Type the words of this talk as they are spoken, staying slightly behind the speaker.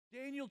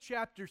Daniel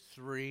chapter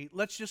 3,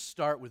 let's just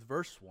start with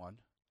verse 1.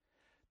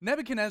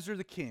 Nebuchadnezzar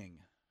the king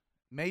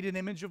made an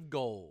image of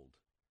gold,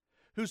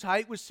 whose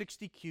height was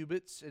 60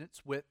 cubits and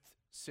its width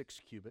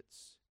 6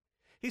 cubits.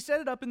 He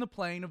set it up in the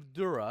plain of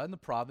Dura in the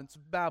province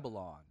of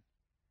Babylon.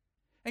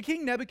 And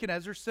King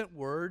Nebuchadnezzar sent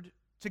word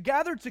to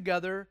gather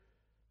together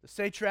the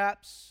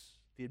satraps,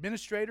 the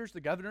administrators,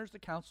 the governors, the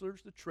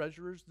counselors, the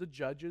treasurers, the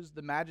judges,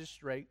 the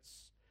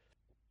magistrates,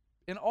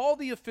 and all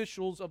the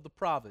officials of the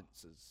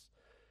provinces,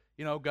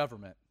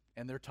 government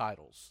and their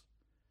titles.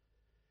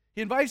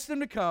 He invites them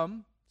to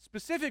come,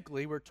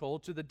 specifically, we're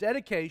told, to the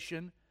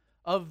dedication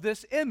of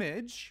this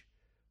image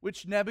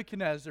which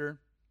Nebuchadnezzar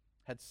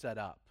had set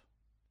up.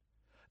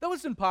 Though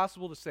it's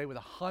impossible to say with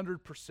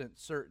 100%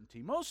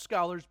 certainty, most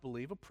scholars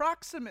believe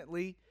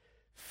approximately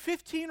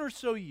 15 or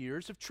so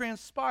years have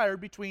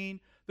transpired between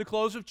the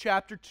close of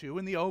chapter 2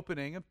 and the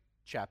opening of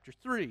chapter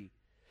 3.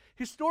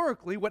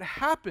 Historically, what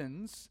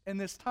happens in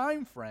this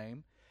time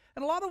frame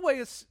in a lot of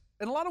ways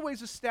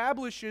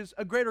establishes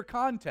a greater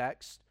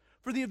context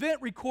for the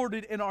event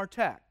recorded in our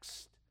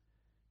text.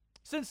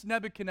 Since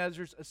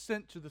Nebuchadnezzar's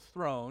ascent to the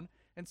throne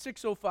in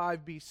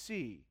 605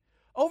 BC,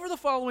 over the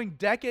following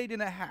decade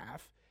and a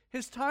half,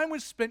 his time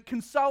was spent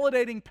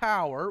consolidating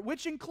power,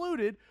 which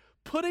included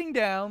putting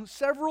down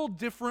several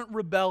different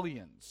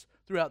rebellions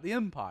throughout the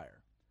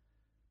empire.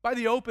 By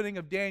the opening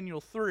of Daniel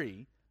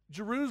 3,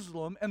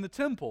 Jerusalem and the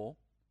temple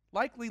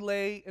likely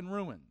lay in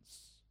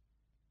ruins.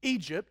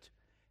 Egypt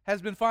has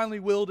been finally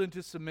willed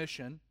into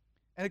submission,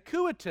 and a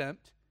coup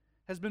attempt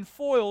has been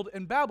foiled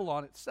in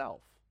Babylon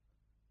itself.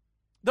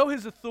 Though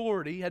his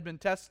authority had been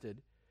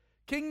tested,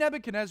 King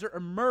Nebuchadnezzar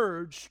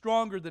emerged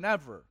stronger than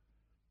ever.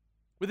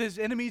 With his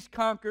enemies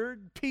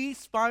conquered,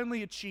 peace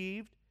finally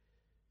achieved,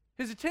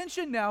 his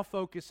attention now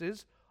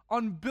focuses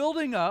on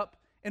building up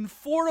and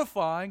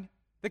fortifying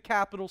the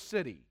capital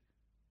city.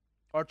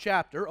 Our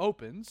chapter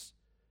opens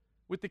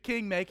with the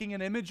king making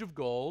an image of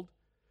gold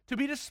to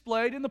be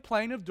displayed in the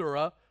plain of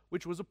Dura,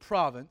 which was a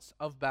province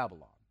of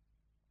Babylon.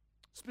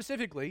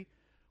 Specifically,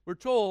 we're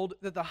told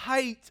that the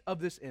height of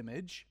this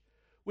image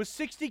was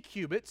 60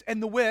 cubits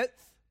and the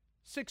width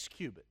 6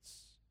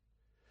 cubits.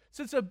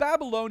 Since a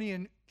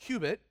Babylonian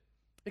cubit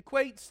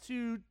equates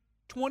to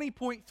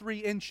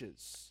 20.3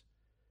 inches,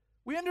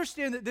 we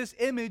understand that this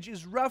image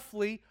is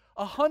roughly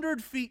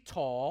 100 feet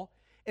tall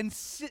and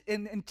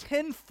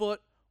 10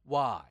 foot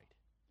wide.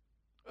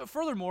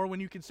 Furthermore, when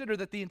you consider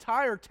that the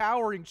entire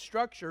towering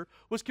structure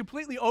was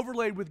completely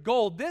overlaid with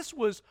gold, this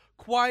was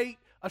quite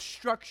a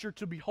structure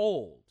to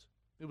behold.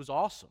 It was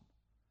awesome.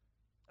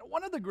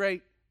 One of the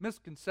great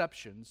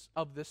misconceptions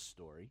of this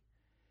story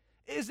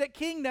is that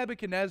King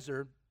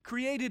Nebuchadnezzar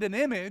created an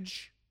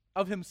image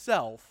of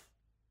himself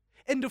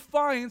in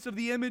defiance of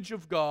the image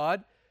of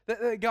God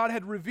that God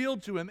had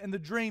revealed to him in the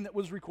dream that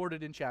was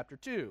recorded in chapter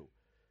 2.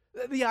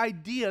 The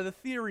idea, the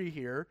theory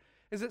here,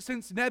 is that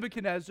since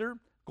Nebuchadnezzar,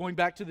 going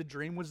back to the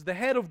dream, was the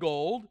head of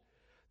gold,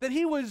 that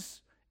he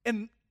was,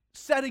 in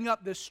setting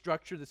up this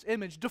structure, this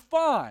image,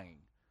 defying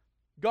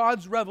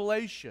God's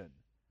revelation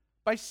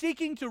by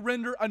seeking to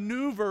render a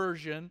new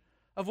version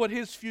of what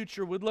his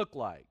future would look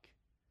like.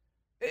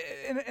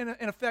 In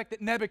effect,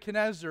 that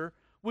Nebuchadnezzar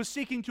was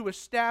seeking to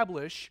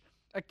establish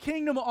a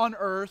kingdom on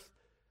earth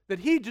that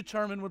he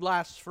determined would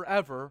last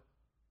forever,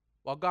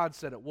 while God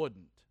said it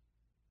wouldn't.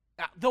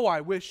 Now, though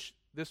I wish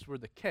this were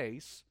the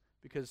case,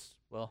 because,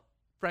 well,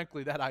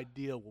 frankly, that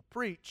idea will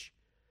preach,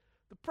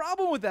 the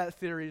problem with that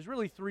theory is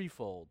really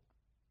threefold.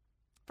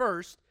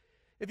 First,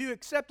 if you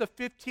accept a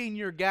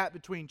 15-year gap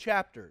between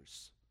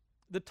chapters,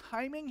 the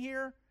timing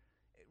here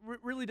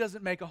really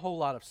doesn't make a whole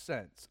lot of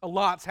sense. A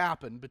lot's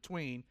happened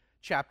between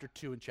chapter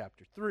 2 and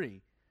chapter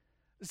 3.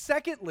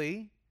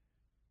 Secondly,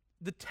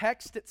 the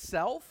text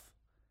itself,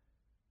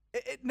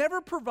 it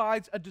never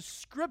provides a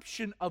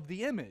description of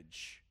the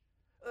image,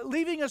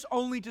 leaving us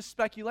only to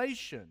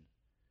speculation.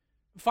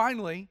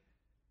 Finally,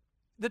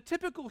 the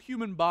typical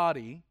human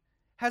body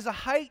has a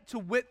height to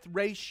width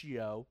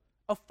ratio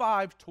of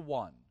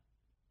 5:1.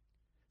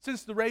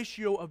 Since the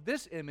ratio of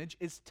this image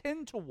is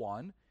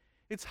 10:1,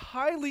 it's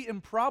highly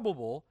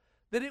improbable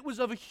that it was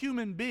of a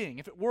human being.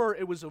 If it were,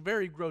 it was a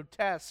very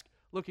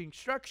grotesque-looking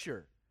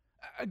structure.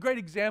 A great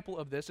example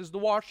of this is the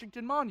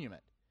Washington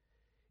Monument.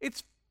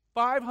 It's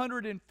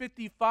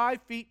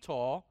 555 feet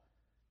tall,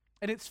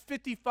 and it's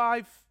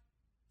 55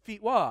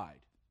 feet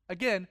wide.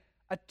 Again,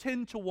 a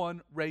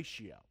 10:1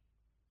 ratio.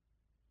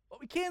 What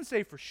we can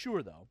say for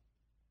sure, though,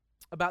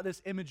 about this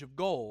image of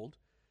gold,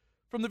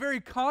 from the very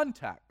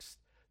context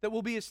that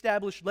will be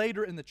established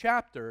later in the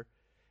chapter,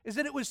 is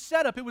that it was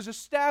set up, it was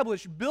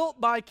established, built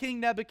by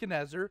King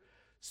Nebuchadnezzar,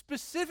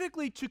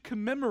 specifically to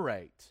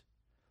commemorate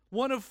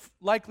one of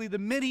likely the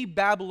many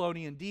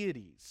Babylonian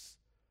deities,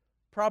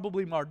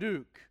 probably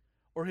Marduk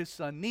or his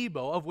son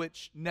Nebo, of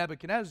which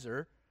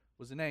Nebuchadnezzar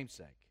was a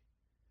namesake.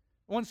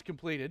 Once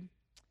completed,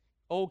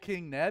 old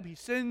King Neb, he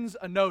sends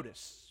a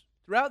notice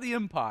throughout the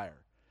empire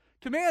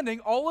commanding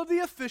all of the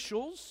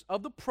officials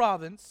of the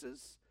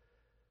provinces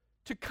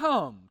to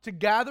come, to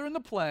gather in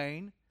the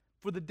plain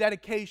for the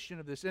dedication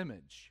of this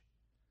image.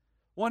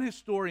 One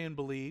historian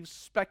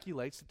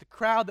speculates that the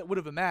crowd that would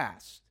have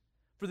amassed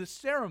for this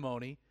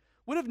ceremony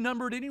would have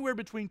numbered anywhere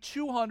between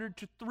 200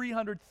 to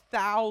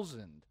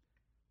 300,000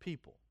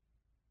 people.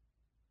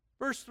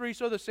 Verse 3,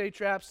 so the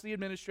satraps, the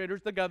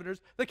administrators, the governors,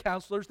 the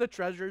counselors, the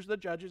treasurers, the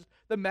judges,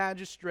 the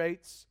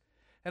magistrates,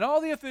 and all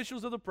the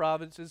officials of the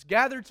provinces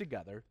gathered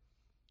together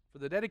for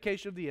the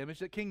dedication of the image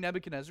that King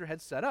Nebuchadnezzar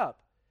had set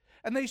up.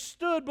 And they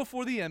stood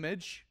before the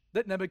image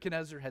that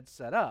Nebuchadnezzar had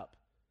set up.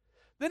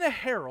 Then a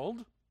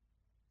herald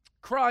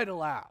cried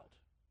aloud,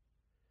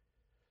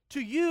 "To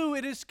you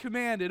it is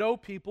commanded, O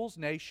peoples,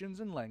 nations,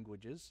 and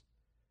languages,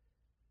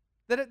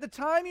 that at the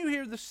time you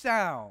hear the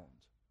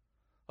sound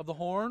of the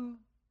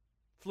horn,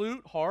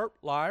 flute, harp,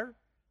 lyre,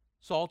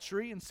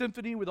 psaltery, and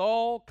symphony with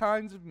all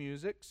kinds of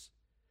musics,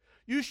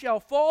 you shall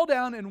fall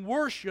down and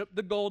worship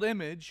the gold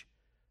image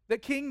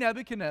that King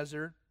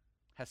Nebuchadnezzar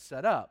has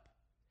set up.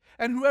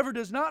 And whoever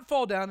does not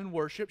fall down and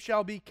worship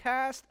shall be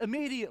cast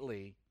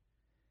immediately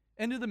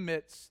into the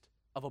midst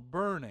of a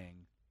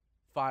burning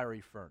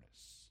fiery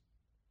furnace."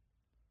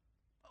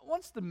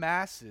 Once the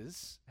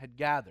masses had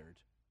gathered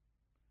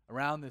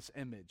around this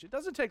image, it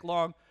doesn't take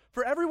long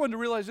for everyone to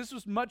realize this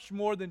was much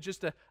more than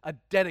just a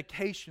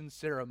dedication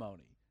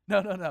ceremony.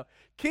 No.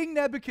 King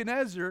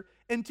Nebuchadnezzar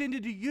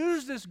intended to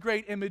use this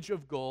great image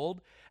of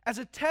gold as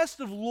a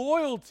test of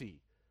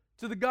loyalty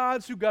to the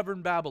gods who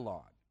govern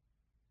Babylon.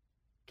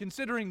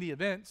 Considering the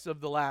events of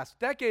the last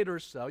decade or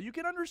so, you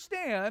can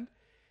understand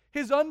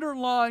his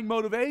underlying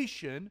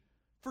motivation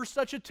for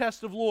such a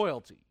test of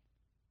loyalty.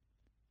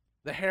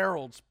 The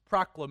herald's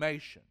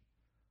proclamation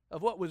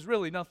of what was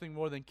really nothing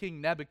more than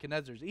King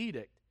Nebuchadnezzar's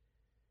edict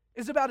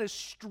is about as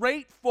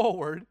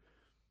straightforward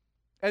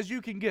as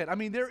you can get. I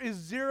mean, there is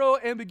zero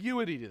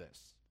ambiguity to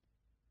this.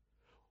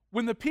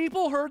 When the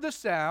people heard the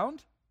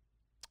sound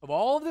of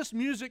all of this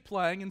music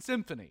playing in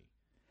symphony,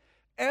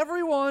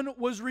 everyone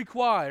was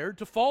required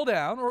to fall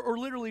down or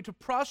literally to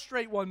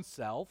prostrate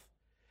oneself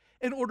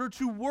in order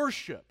to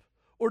worship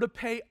or to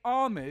pay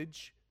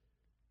homage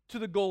to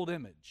the gold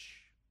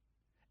image.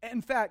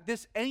 In fact,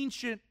 this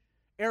ancient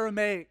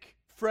Aramaic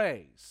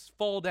phrase,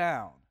 fall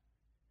down,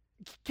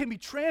 can be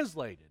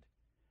translated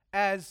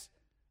as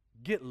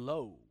get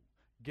low,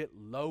 get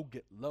low,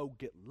 get low,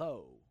 get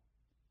low.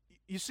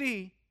 You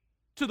see,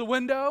 to the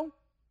window,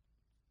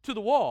 to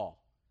the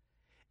wall.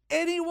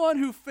 Anyone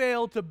who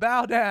failed to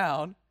bow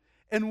down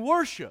and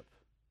worship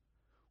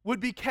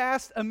would be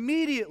cast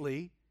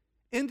immediately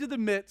into the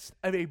midst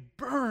of a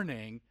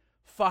burning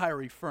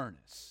fiery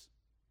furnace.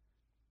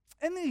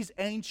 In these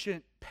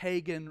ancient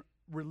pagan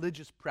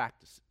religious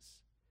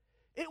practices,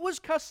 it was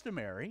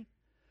customary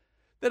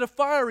that a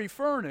fiery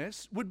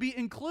furnace would be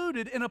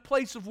included in a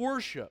place of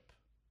worship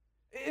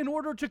in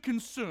order to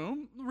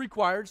consume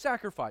required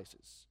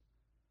sacrifices.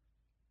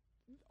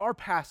 Our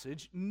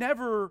passage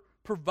never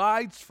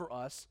provides for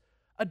us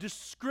a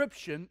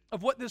description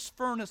of what this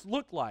furnace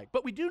looked like,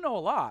 but we do know a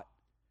lot.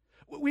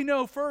 We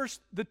know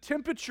first the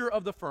temperature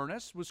of the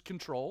furnace was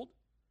controlled.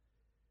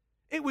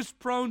 It was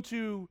prone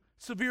to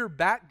severe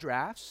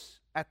backdrafts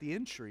at the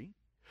entry.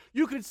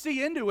 You could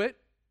see into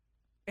it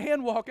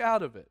and walk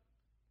out of it.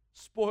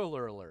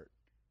 Spoiler alert.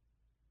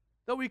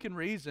 Though we can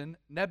reason,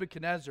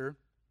 Nebuchadnezzar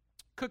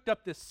cooked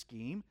up this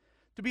scheme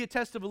to be a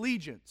test of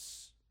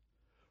allegiance.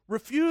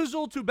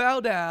 Refusal to bow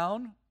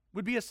down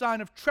would be a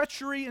sign of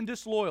treachery and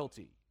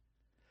disloyalty.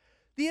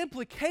 The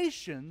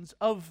implications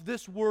of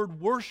this word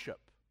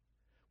worship,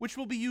 which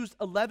will be used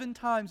 11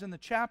 times in the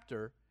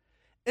chapter,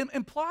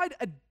 implied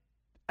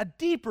a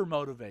deeper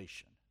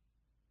motivation.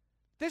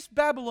 This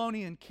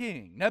Babylonian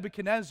king,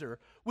 Nebuchadnezzar,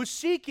 was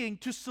seeking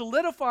to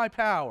solidify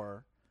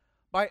power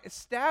by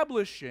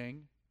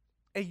establishing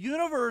a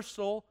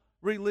universal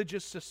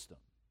religious system.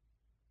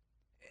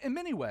 In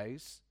many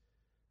ways,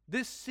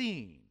 this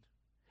scene,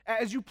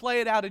 as you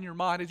play it out in your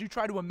mind, as you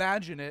try to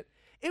imagine it,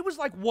 it was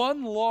like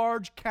one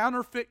large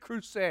counterfeit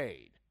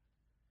crusade.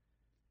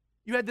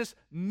 You had this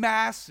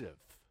massive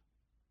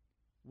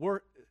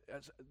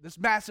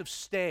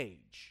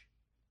stage.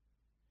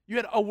 You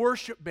had a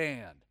worship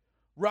band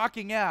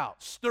rocking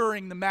out,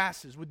 stirring the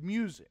masses with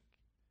music.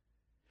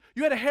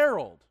 You had a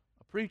herald,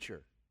 a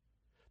preacher,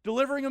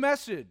 delivering a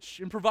message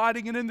and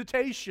providing an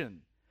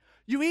invitation.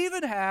 You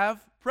even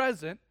have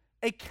present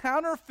a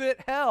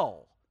counterfeit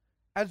hell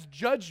as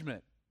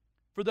judgment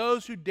for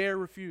those who dare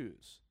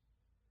refuse.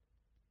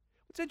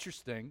 What's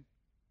interesting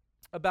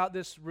about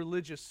this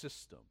religious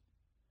system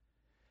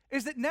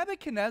is that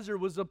Nebuchadnezzar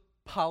was a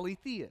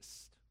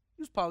polytheist.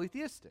 He was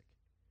polytheistic.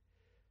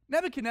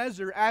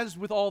 Nebuchadnezzar, as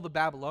with all the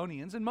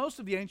Babylonians and most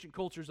of the ancient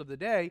cultures of the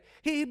day,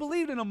 he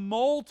believed in a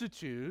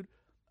multitude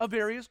of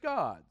various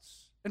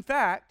gods. In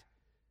fact,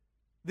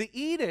 the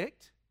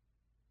edict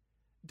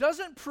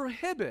doesn't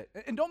prohibit,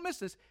 and don't miss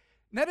this,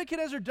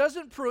 Nebuchadnezzar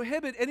doesn't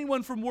prohibit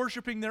anyone from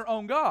worshiping their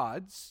own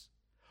gods.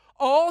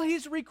 All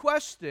he's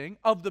requesting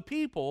of the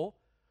people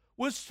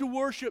was to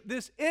worship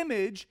this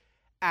image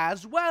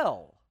as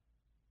well.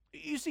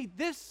 You see,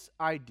 this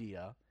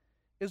idea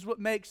is what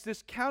makes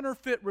this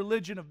counterfeit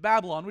religion of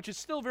Babylon, which is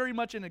still very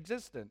much in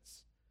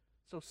existence,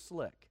 so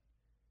slick.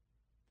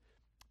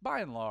 by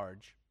and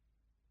large,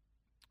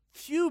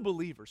 few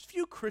believers,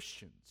 few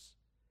Christians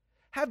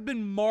have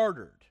been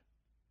martyred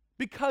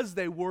because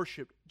they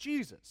worshiped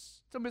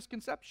Jesus. It's a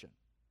misconception.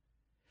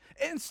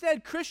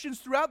 Instead, Christians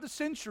throughout the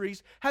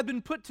centuries have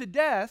been put to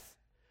death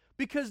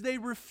because they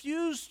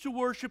refused to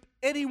worship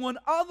anyone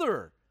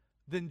other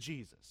than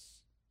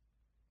Jesus.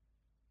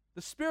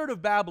 The spirit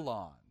of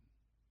Babylon,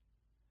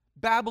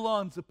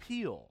 Babylon's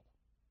appeal,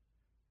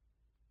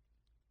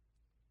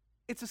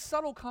 it's a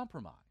subtle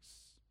compromise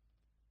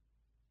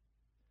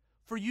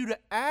for you to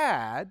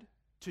add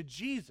to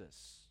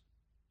Jesus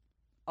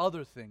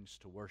other things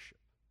to worship.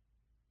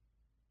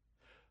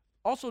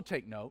 Also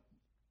take note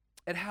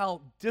at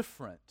how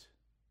different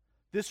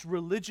this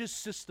religious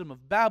system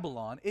of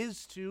Babylon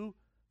is to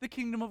the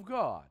kingdom of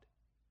God.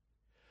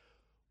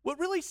 What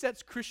really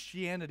sets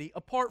Christianity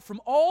apart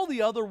from all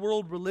the other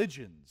world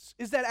religions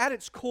is that at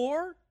its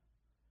core,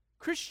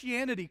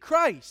 Christianity,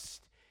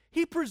 Christ,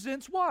 He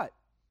presents what?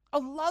 A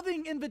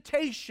loving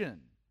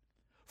invitation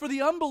for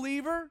the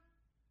unbeliever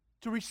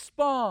to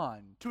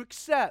respond, to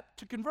accept,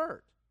 to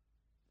convert.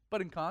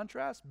 But in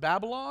contrast,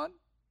 Babylon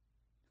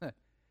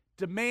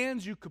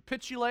demands you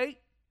capitulate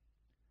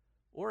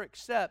or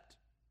accept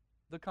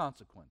the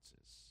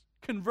consequences.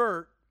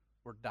 Convert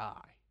or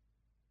die.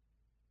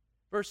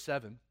 Verse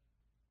 7.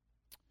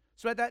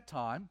 So at that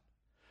time,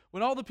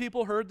 when all the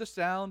people heard the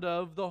sound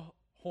of the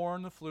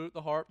horn, the flute,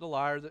 the harp, the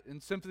lyre,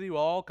 and symphony with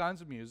all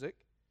kinds of music,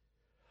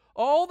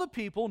 all the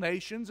people,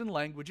 nations, and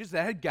languages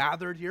that had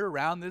gathered here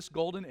around this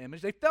golden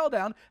image, they fell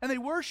down and they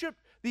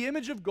worshiped the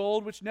image of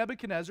gold which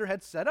Nebuchadnezzar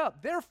had set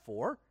up.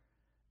 Therefore,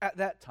 at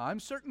that time,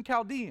 certain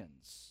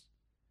Chaldeans,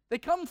 they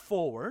come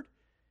forward,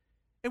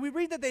 and we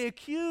read that they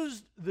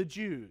accused the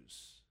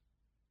Jews.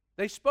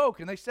 They spoke,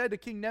 and they said to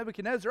King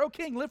Nebuchadnezzar, "O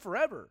king, live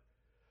forever.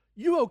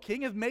 You, O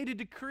king, have made a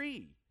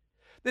decree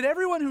that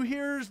everyone who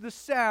hears the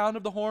sound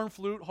of the horn,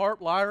 flute,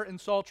 harp, lyre, and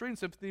psaltery, and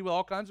symphony with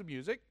all kinds of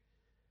music,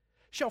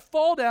 shall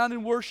fall down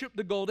and worship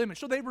the gold image."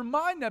 So they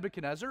remind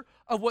Nebuchadnezzar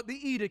of what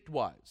the edict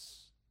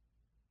was.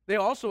 They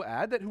also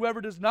add that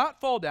whoever does not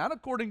fall down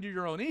according to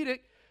your own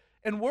edict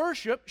and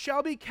worship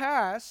shall be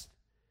cast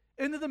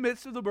into the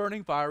midst of the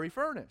burning fiery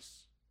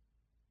furnace.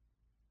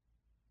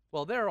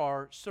 Well, there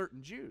are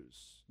certain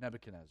Jews,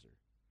 Nebuchadnezzar,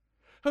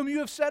 whom you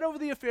have set over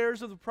the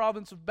affairs of the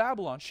province of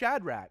Babylon,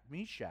 Shadrach,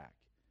 Meshach,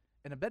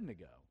 and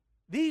Abednego.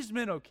 These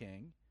men, O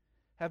king,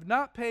 have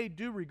not paid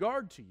due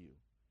regard to you.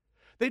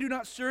 They do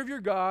not serve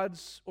your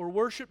gods or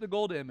worship the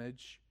gold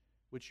image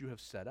which you have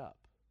set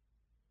up.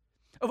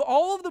 Of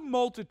all of the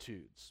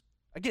multitudes,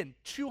 again,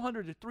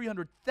 200 to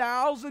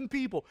 300,000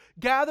 people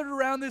gathered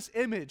around this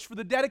image for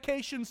the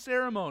dedication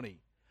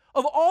ceremony.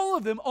 Of all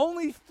of them,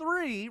 only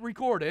 3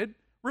 recorded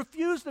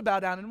refused to bow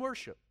down and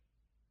worship: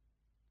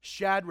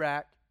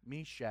 Shadrach,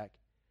 Meshach,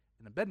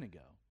 and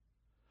Abednego.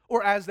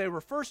 Or as they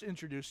were first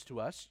introduced to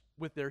us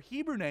with their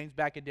Hebrew names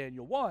back in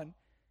Daniel 1,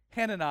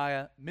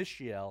 Hananiah,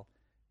 Mishael,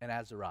 and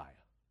Azariah.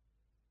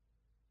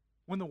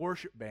 When the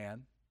worship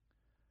band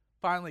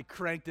finally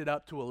cranked it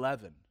up to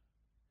 11,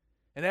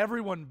 and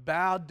everyone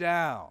bowed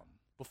down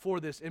before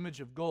this image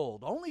of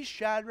gold, only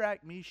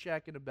Shadrach,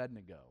 Meshach, and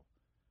Abednego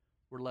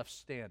were left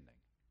standing.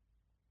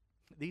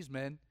 These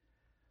men,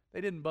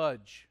 they didn't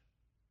budge.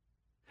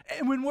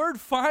 And when word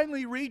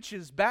finally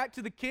reaches back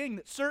to the king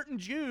that certain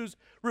Jews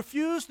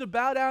refuse to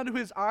bow down to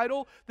his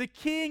idol, the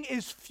king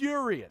is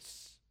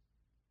furious.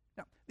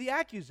 Now, the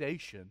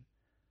accusation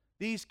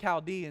these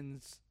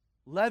Chaldeans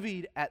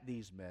levied at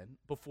these men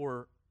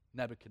before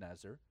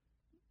Nebuchadnezzar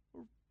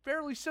were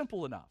fairly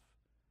simple enough.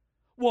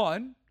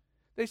 One,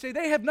 they say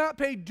they have not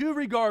paid due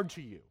regard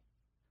to you.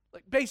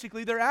 Like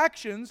basically their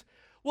actions,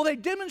 well, they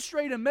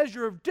demonstrate a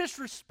measure of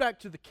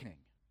disrespect to the king.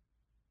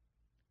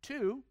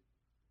 2,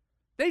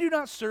 they do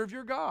not serve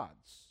your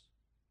gods.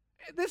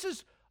 This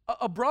is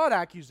a broad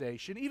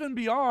accusation, even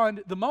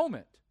beyond the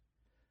moment.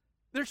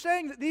 They're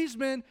saying that these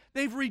men,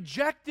 they've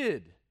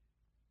rejected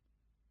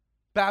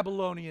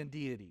Babylonian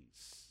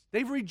deities.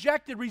 They've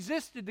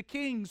resisted the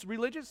king's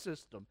religious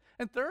system.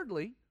 And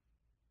thirdly,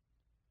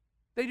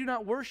 they do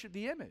not worship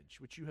the image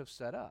which you have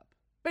set up.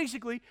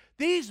 Basically,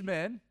 these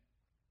men,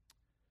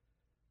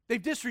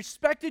 they've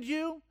disrespected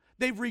you,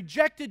 they've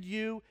rejected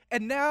you,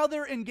 and now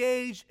they're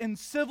engaged in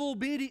civil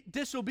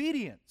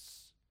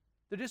disobedience.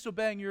 They're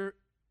disobeying your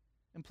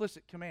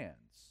implicit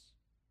commands.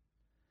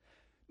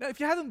 Now, if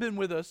you haven't been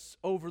with us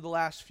over the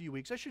last few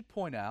weeks, I should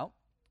point out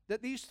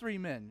that these 3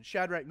 men,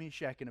 Shadrach,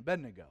 Meshach, and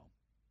Abednego,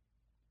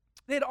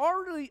 they had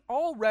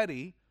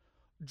already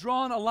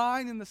drawn a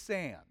line in the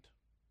sand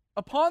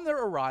upon their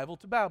arrival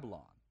to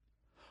Babylon,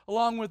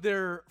 along with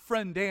their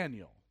friend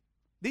Daniel.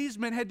 These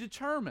men had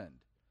determined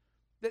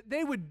that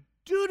they would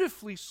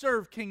dutifully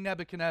serve King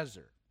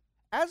Nebuchadnezzar,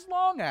 as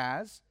long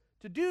as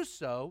to do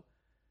so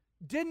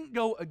didn't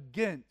go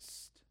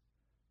against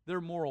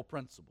their moral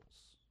principles.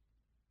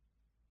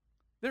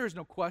 There is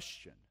no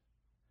question.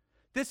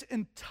 This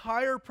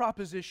entire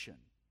proposition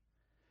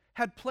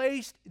had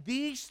placed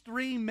these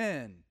 3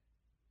 men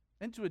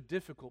into a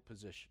difficult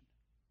position.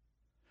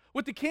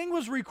 What the king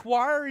was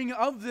requiring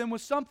of them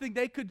was something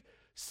they could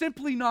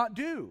simply not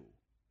do.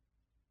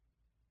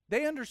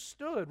 They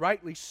understood,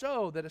 rightly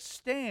so, that a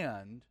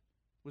stand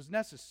was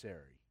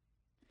necessary,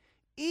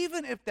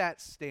 even if that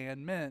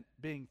stand meant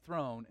being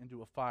thrown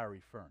into a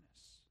fiery furnace.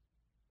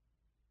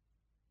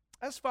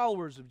 As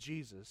followers of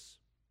Jesus,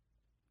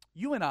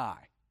 you and I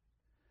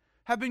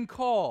have been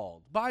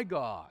called by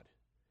God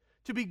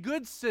to be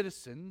good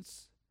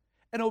citizens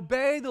and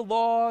obey the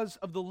laws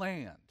of the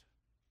land,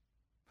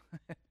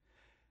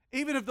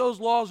 even if those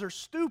laws are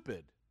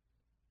stupid,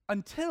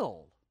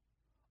 until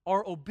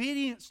our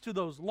obedience to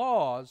those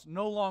laws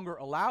no longer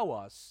allow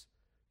us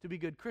to be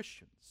good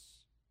Christians.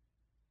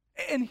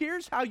 And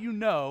here's how you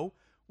know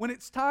when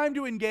it's time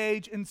to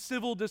engage in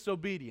civil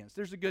disobedience.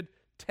 There's a good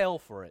tell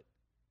for it.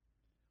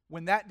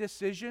 When that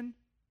decision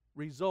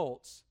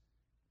results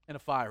in a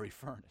fiery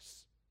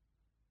furnace.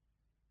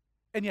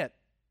 And yet,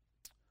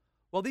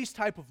 while these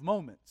type of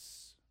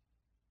moments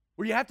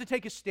where you have to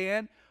take a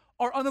stand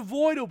are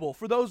unavoidable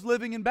for those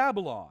living in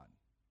Babylon,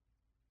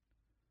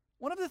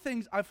 one of the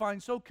things I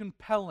find so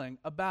compelling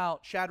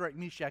about Shadrach,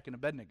 Meshach, and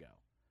Abednego,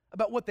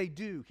 about what they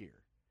do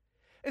here,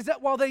 is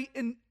that while they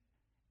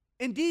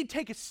indeed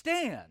take a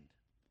stand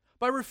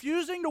by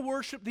refusing to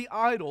worship the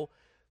idol,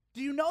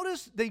 do you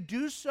notice they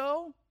do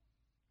so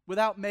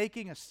without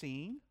making a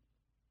scene?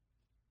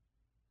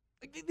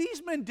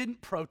 These men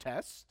didn't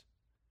protest.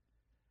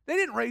 They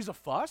didn't raise a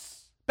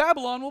fuss.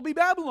 Babylon will be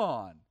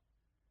Babylon.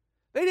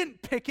 They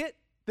didn't picket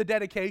the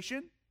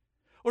dedication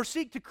or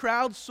seek to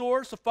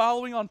crowdsource a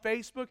following on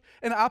Facebook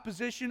in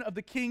opposition of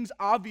the king's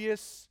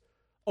obvious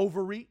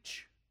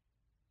overreach.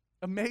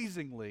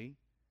 Amazingly,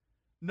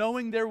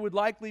 knowing there would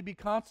likely be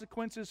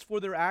consequences for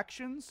their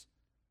actions,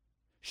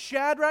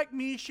 Shadrach,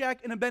 Meshach,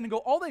 and Abednego,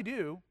 all they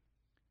do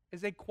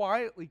is they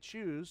quietly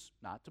choose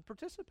not to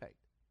participate.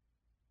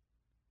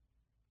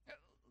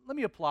 Let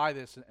me apply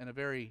this in a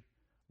very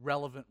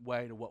relevant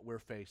way to what we're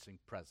facing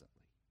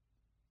presently.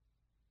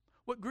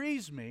 What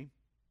grieves me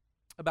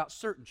about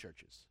certain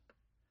churches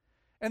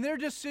and their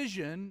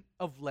decision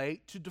of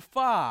late to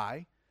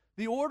defy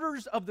the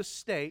orders of the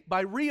state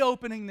by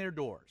reopening their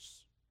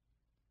doors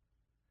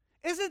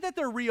isn't that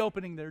they're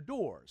reopening their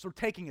doors or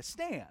taking a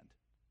stand.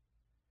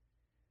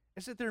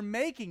 It's that they're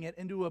making it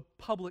into a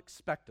public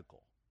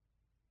spectacle.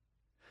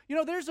 You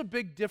know, there's a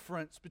big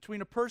difference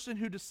between a person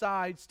who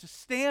decides to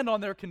stand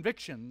on their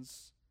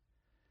convictions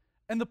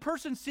and the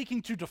person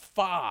seeking to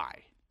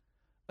defy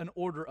an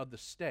order of the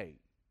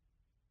state.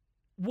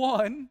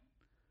 One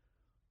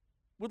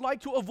would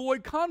like to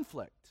avoid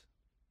conflict.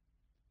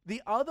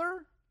 The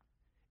other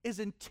is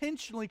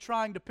intentionally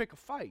trying to pick a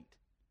fight.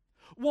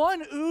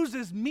 One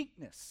oozes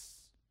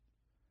meekness,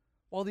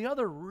 while the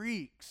other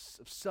reeks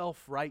of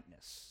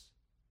self-rightness.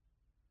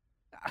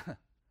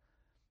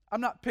 I'm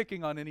not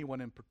picking on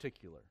anyone in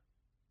particular.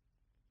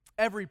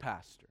 Every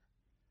pastor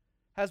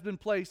has been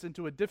placed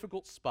into a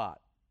difficult spot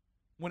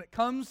when it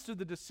comes to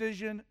the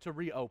decision to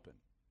reopen.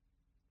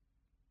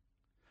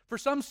 For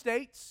some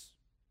states,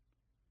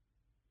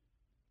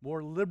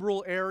 more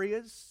liberal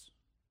areas,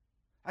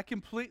 I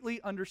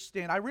completely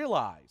understand. I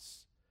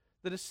realize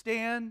that a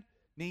stand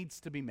needs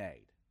to be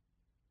made.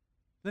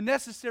 The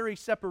necessary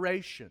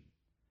separation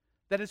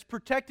that has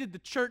protected the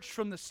church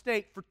from the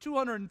state for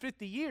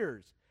 250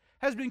 years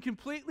has been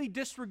completely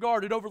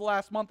disregarded over the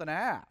last month and a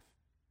half.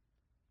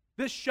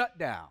 This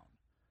shutdown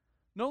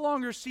no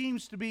longer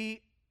seems to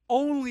be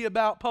only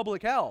about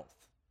public health,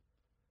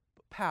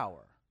 but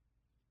power.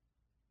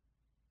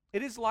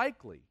 It is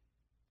likely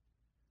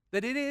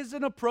that it is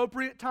an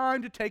appropriate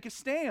time to take a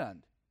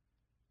stand.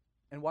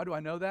 And why do I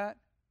know that?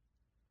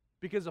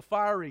 Because a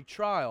fiery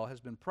trial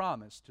has been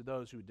promised to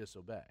those who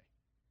disobey.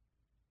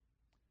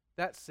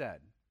 That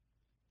said,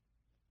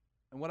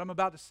 and what I'm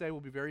about to say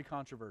will be very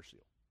controversial.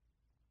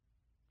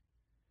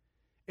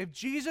 If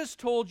Jesus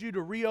told you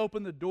to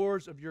reopen the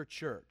doors of your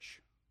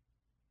church,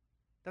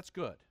 that's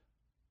good.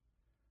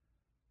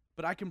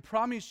 But I can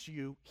promise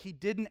you, He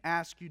didn't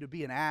ask you to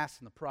be an ass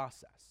in the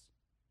process.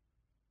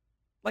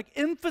 Like,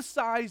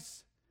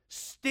 emphasize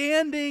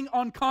standing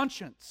on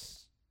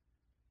conscience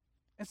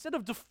instead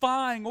of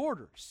defying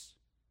orders.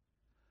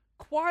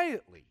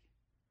 Quietly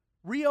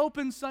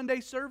reopen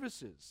Sunday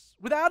services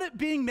without it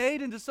being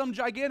made into some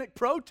gigantic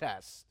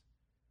protest.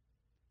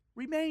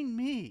 Remain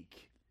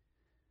meek,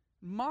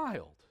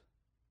 mild.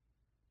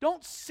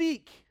 Don't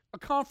seek a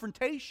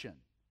confrontation.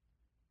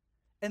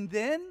 And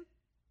then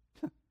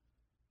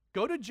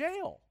go to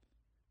jail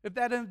if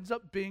that ends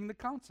up being the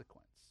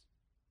consequence.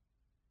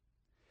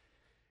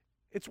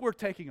 It's worth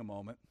taking a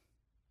moment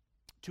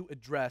to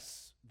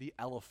address the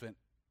elephant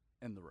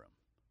in the room.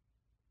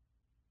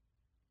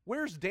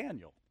 Where's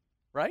Daniel,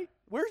 right?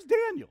 Where's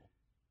Daniel?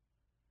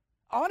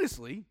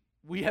 Honestly,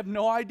 we have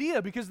no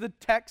idea because the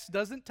text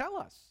doesn't tell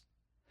us.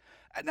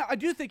 Now, I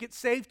do think it's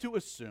safe to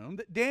assume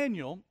that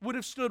Daniel would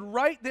have stood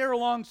right there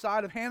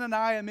alongside of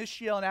Hananiah,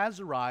 Mishael, and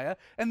Azariah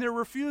and their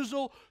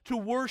refusal to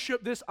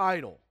worship this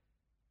idol.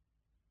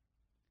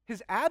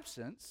 His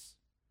absence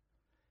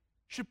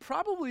should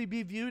probably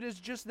be viewed as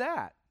just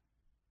that.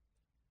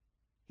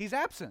 He's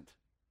absent.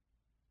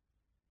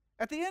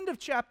 At the end of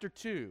chapter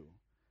 2,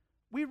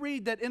 we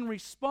read that in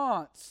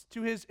response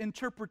to his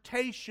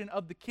interpretation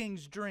of the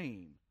king's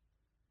dream,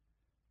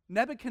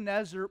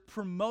 Nebuchadnezzar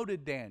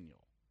promoted Daniel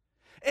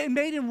and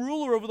made him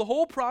ruler over the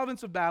whole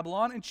province of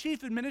Babylon and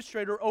chief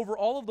administrator over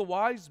all of the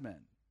wise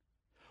men.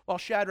 While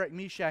Shadrach,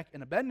 Meshach,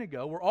 and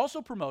Abednego were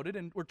also promoted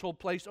and were told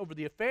placed over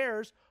the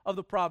affairs of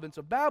the province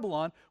of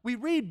Babylon, we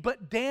read,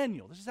 but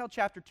Daniel, this is how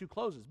chapter 2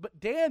 closes, but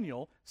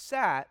Daniel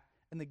sat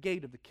in the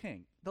gate of the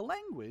king. The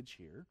language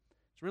here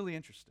is really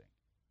interesting.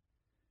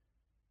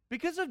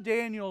 Because of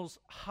Daniel's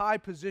high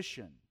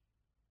position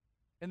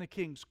in the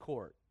king's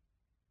court,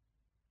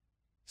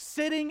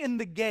 sitting in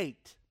the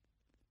gate,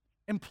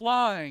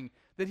 implying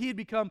that he had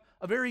become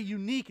a very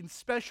unique and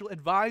special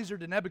advisor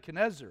to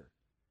Nebuchadnezzar.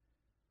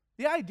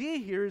 The idea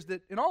here is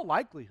that, in all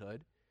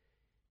likelihood,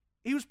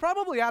 he was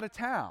probably out of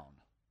town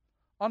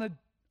on an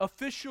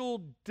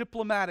official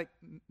diplomatic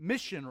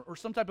mission or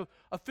some type of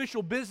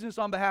official business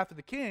on behalf of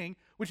the king,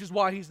 which is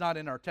why he's not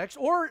in our text.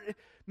 Or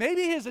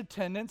maybe his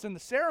attendance in the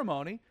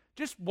ceremony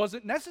just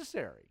wasn't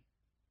necessary.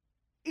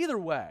 Either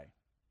way,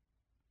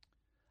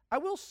 I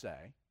will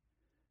say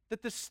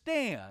that the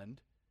stand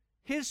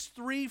his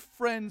three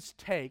friends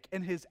take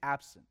in his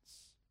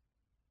absence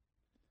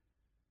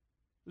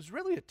was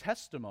really a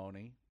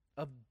testimony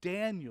of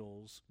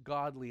Daniel's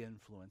godly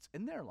influence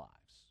in their lives.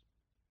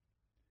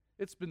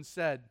 It's been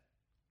said,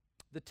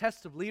 the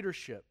test of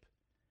leadership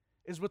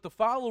is what the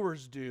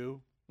followers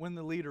do when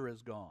the leader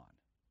is gone.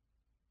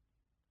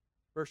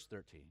 Verse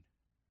 13.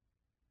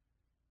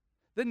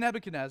 Then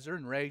Nebuchadnezzar,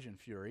 in rage and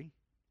fury,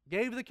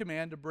 gave the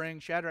command to bring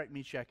Shadrach,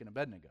 Meshach, and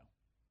Abednego.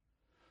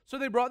 So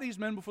they brought these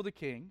men before the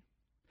king.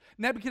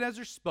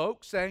 Nebuchadnezzar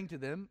spoke, saying to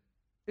them,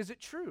 "Is it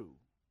true,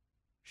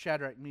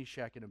 Shadrach,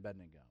 Meshach, and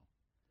Abednego,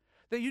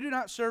 that you do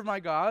not serve my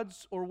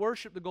gods or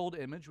worship the gold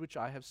image which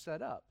I have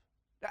set up?"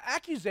 Now,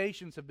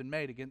 accusations have been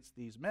made against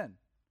these men.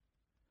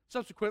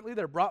 Subsequently,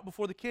 they're brought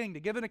before the king to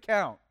give an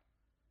account.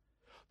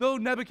 Though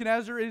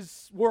Nebuchadnezzar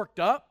is worked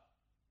up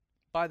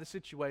by the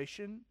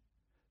situation,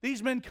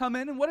 these men come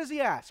in, and what does he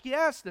ask? He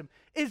asks them,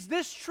 "Is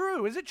this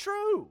true? Is it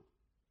true?"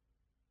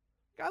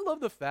 I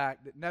love the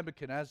fact that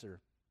Nebuchadnezzar,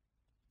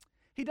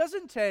 he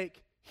doesn't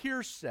take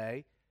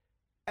hearsay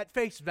at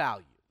face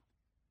value.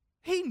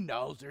 He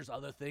knows there's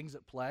other things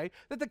at play,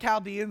 that the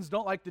Chaldeans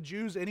don't like the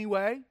Jews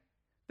anyway,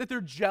 that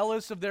they're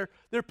jealous of their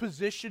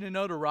position and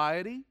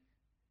notoriety.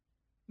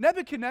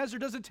 Nebuchadnezzar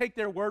doesn't take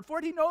their word for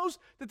it. He knows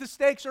that the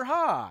stakes are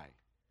high.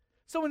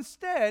 So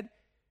instead,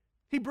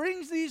 he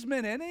brings these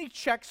men in and he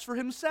checks for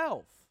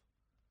himself.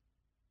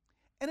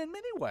 And in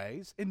many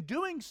ways, in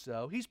doing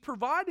so, he's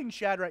providing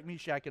Shadrach,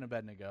 Meshach, and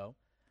Abednego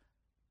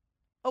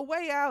a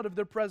way out of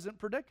their present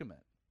predicament.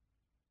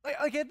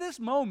 Like at this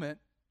moment,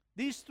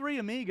 these three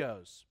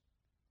amigos,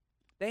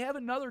 they have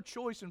another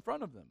choice in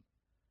front of them.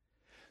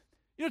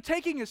 You know,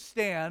 taking a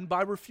stand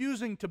by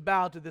refusing to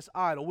bow to this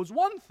idol was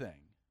one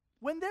thing,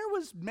 when there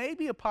was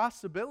maybe a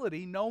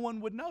possibility no one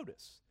would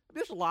notice.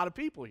 There's a lot of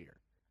people here.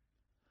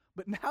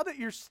 But now that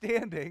you're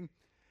standing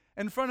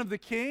in front of the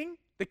king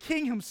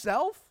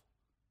himself,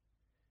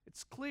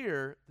 it's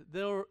clear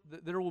that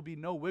there will be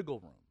no wiggle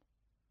room.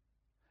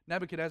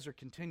 Nebuchadnezzar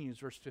continues,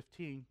 verse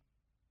 15.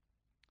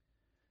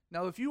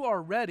 Now, if you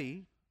are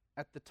ready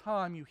at the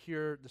time you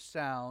hear the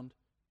sound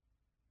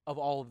of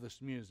all of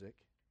this music,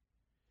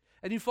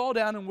 and you fall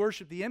down and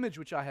worship the image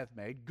which I have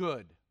made,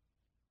 good.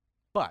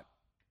 But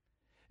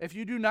if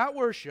you do not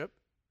worship,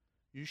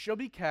 you shall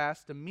be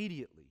cast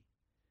immediately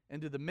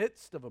into the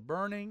midst of a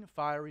burning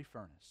fiery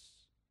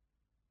furnace.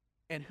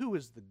 And who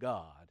is the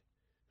God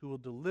who will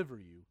deliver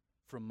you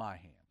from my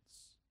hands?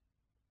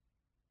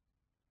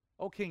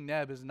 Old King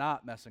Neb is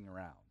not messing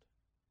around.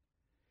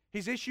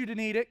 He's issued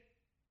an edict.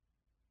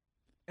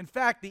 In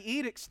fact, the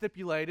edict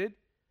stipulated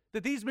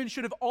that these men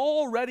should have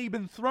already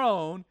been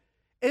thrown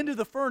into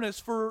the furnace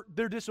for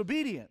their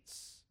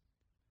disobedience.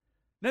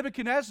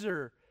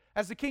 Nebuchadnezzar,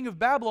 as the king of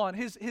Babylon,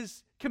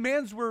 his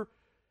commands were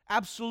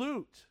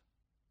absolute,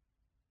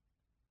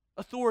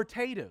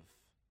 authoritative.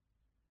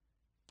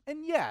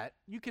 And yet,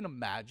 you can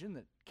imagine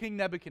that King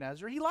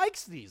Nebuchadnezzar, he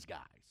likes these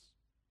guys.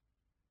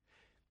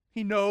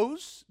 He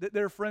knows that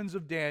they're friends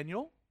of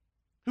Daniel,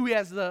 who he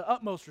has the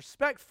utmost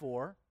respect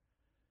for,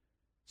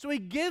 so he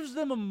gives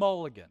them a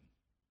mulligan.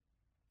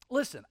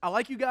 Listen, I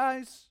like you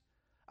guys.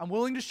 I'm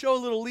willing to show a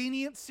little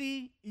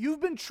leniency. You've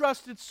been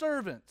trusted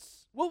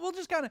servants. We'll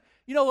just kind of,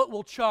 you know what,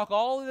 we'll chalk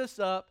all of this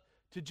up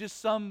to just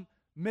some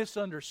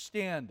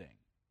misunderstanding.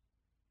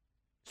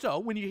 So,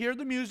 when you hear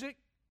the music,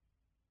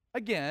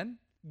 again,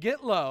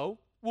 get low,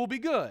 we'll be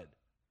good.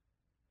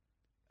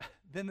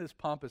 Then this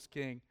pompous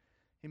king,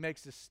 he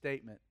makes this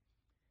statement.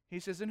 He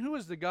says, "And who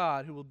is the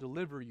God who will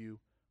deliver you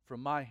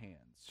from my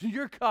hands?"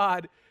 Your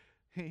God,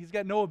 he's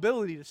got no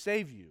ability to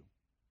save you.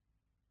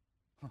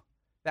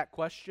 That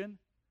question,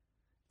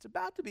 it's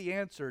about to be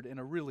answered in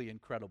a really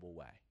incredible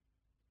way.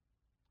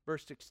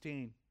 Verse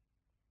 16.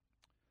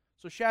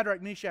 So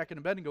Shadrach, Meshach, and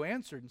Abednego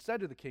answered and said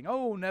to the king,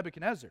 "O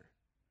Nebuchadnezzar,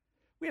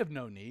 we have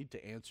no need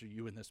to answer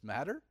you in this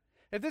matter.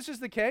 If this is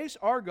the case,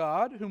 our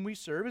God, whom we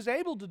serve, is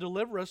able to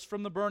deliver us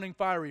from the burning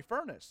fiery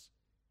furnace.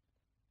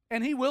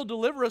 and he will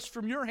deliver us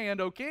from your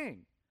hand, O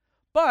king.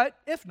 But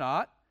if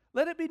not,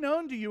 let it be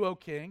known to you, O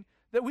king,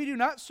 that we do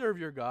not serve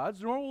your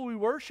gods, nor will we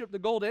worship the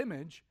gold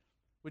image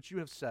which you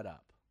have set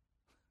up.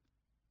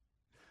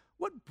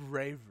 What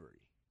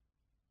bravery,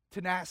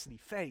 tenacity,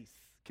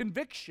 faith,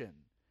 conviction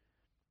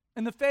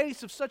in the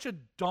face of such a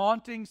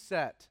daunting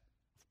set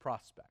of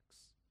prospects.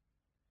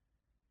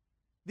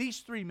 These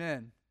three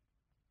men,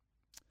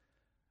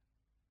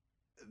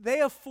 they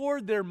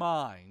afford their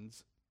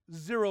minds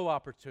zero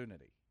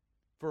opportunity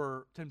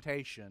for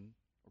temptation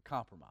or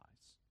compromise.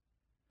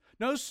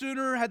 No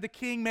sooner had the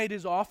king made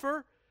his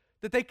offer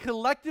that they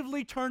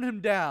collectively turned him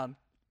down.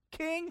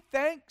 King,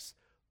 thanks,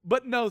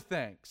 but no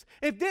thanks.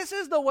 If this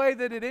is the way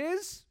that it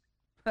is,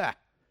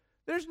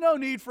 there's no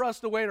need for us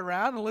to wait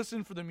around and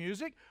listen for the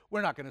music.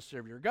 We're not going to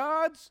serve your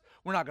gods.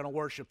 We're not going to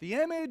worship the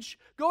image.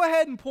 Go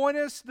ahead and point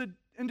us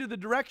into the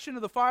direction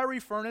of the fiery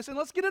furnace and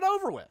let's get it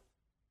over with.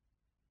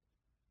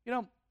 You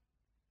know,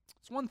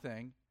 it's one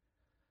thing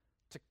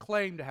to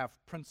claim to have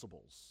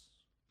principles.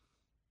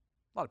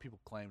 A lot of people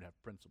claim to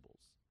have principles.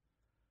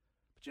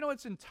 But you know,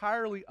 it's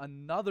entirely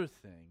another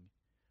thing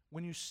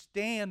when you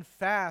stand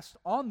fast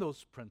on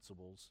those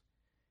principles,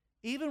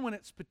 even when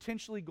it's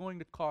potentially going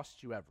to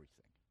cost you everything.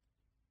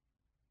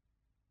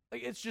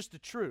 Like, it's just the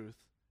truth.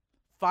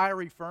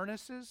 Fiery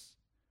furnaces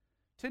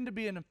tend to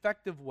be an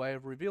effective way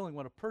of revealing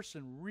what a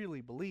person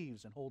really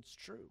believes and holds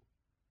true.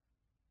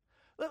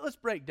 Let's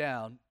break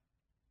down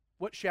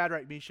what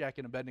Shadrach, Meshach,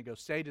 and Abednego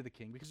say to the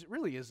king, because it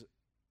really is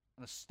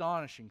an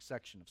astonishing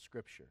section of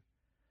Scripture.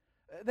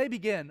 They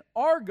begin,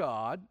 "Our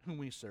God, whom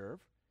we serve,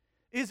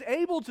 is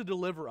able to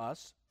deliver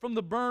us from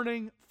the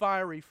burning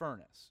fiery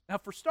furnace." Now,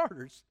 for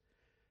starters,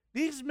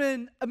 these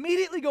men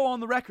immediately go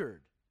on the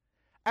record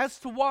as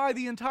to why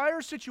the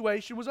entire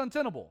situation was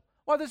untenable,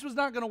 why this was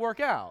not going to work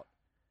out.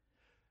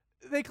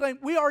 They claim,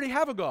 we already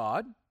have a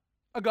God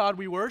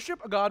we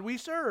worship, a God we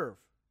serve.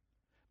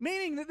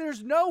 Meaning that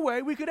there's no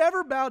way we could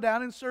ever bow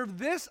down and serve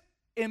this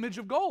image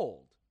of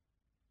gold.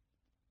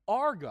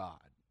 Our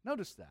God,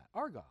 notice that,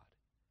 our God.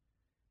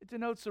 It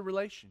denotes a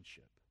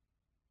relationship.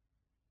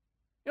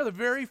 You know, the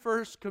very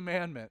first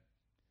commandment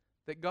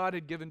that God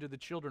had given to the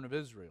children of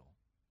Israel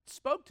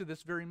spoke to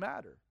this very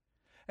matter.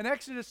 In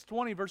Exodus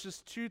 20,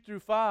 verses 2 through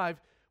 5,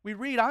 we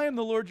read, "I am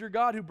the Lord your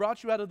God who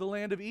brought you out of the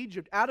land of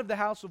Egypt, out of the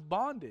house of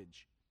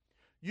bondage.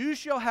 You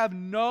shall have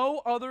no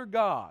other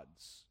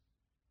gods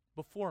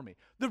before me."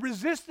 The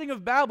resisting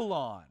of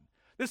Babylon,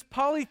 this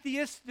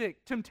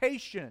polytheistic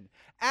temptation,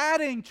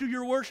 adding to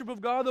your worship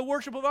of God the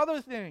worship of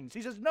other things.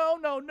 He says, no,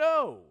 no,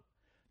 no.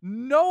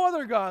 No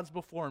other gods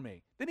before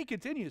me. Then he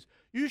continues,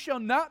 "You shall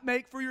not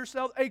make for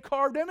yourself a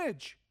carved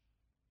image,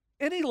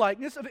 any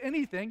likeness of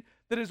anything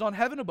that is on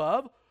heaven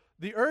above,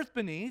 the earth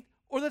beneath,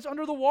 or that's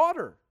under the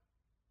water.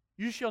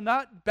 You shall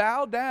not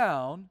bow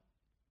down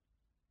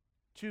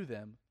to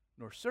them,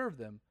 nor serve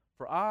them,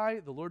 for I,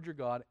 the Lord your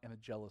God, am a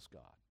jealous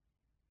God."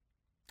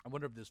 I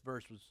wonder if this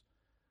verse was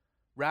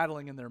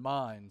rattling in their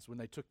minds when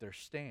they took their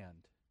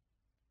stand.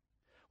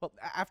 Well,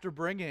 after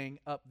bringing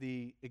up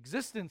the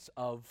existence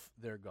of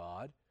their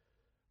God,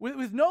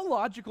 with no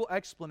logical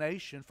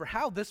explanation for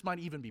how this might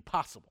even be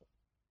possible,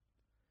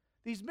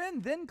 these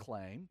men then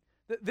claim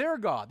that their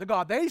God, the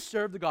God they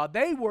serve, the God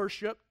they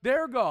worship,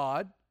 their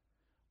God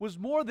was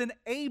more than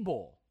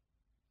able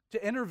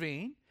to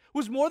intervene,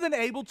 was more than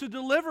able to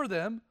deliver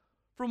them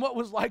from what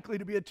was likely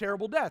to be a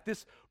terrible death,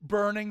 this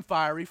burning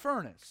fiery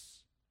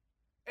furnace.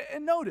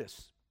 And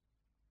notice,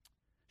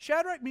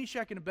 Shadrach,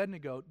 Meshach, and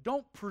Abednego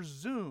don't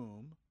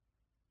presume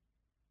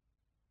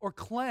or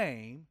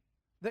claim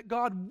that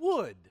God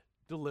would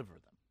deliver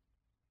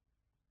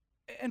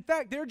them. In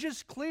fact, they're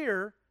just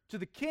clear to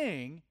the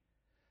king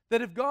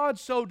that if God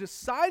so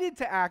decided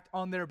to act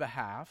on their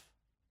behalf,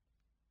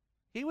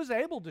 he was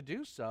able to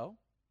do so.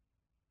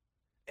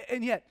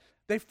 And yet,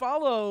 they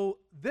follow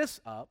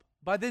this up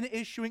by then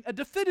issuing a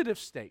definitive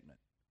statement.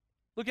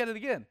 Look at it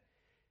again.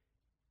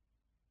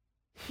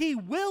 "He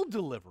will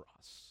deliver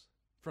us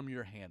from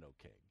your hand, O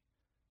king."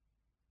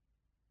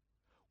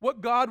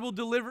 What God will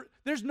deliver?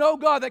 There's no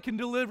God that can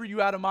deliver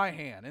you out of my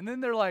hand. And then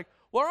they're like,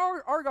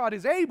 well, our God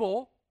is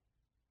able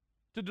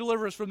to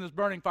deliver us from this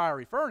burning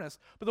fiery furnace.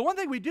 But the one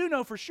thing we do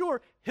know for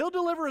sure, he'll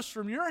deliver us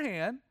from your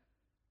hand.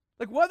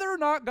 Like, whether or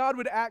not God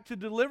would act to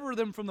deliver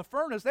them from the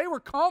furnace, they were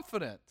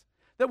confident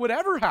that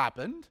whatever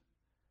happened,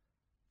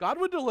 God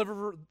would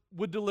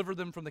deliver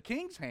them from the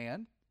king's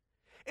hand.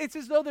 It's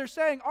as though they're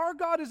saying, our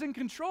God is in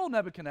control,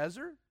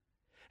 Nebuchadnezzar.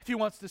 If he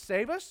wants to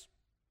save us,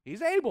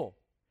 he's able.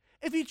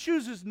 If he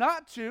chooses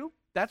not to,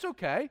 that's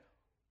okay.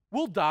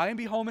 We'll die and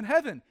be home in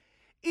heaven.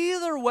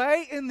 Either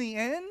way, in the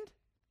end,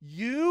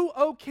 you,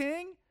 O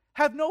king,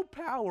 have no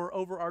power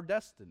over our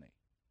destiny.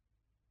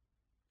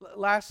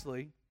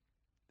 Lastly,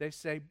 they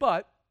say,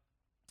 but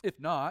if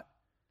not,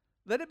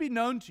 let it be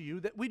known to you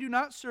that we do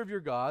not serve your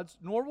gods,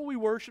 nor will we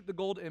worship the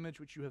gold image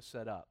which you have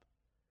set up.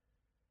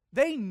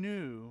 They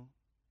knew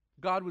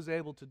God was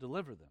able to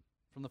deliver them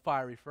from the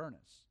fiery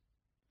furnace.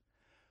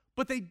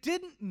 But they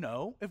didn't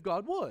know if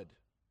God would.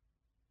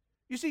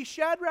 You see,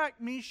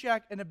 Shadrach,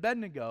 Meshach, and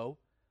Abednego,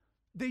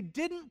 they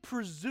didn't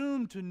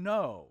presume to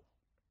know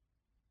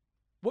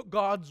what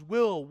God's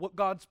will, what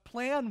God's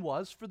plan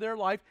was for their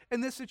life in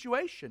this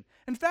situation.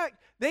 In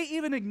fact, they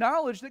even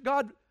acknowledged that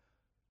God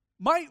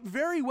might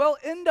very well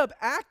end up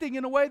acting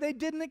in a way they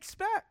didn't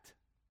expect.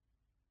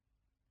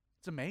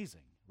 It's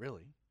amazing,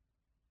 really.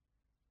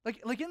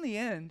 Like in the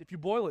end, if you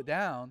boil it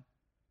down,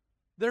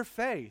 their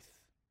faith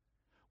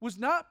was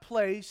not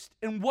placed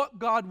in what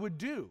God would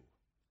do.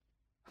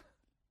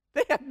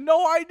 They had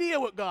no idea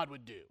what God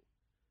would do.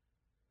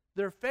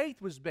 Their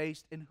faith was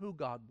based in who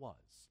God was.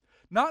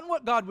 Not in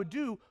what God would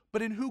do,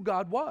 but in who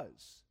God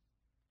was.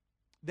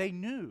 They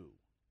knew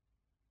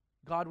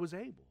God was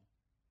able.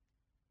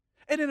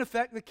 And in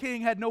effect, the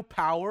king had no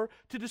power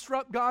to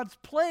disrupt God's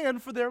plan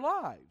for their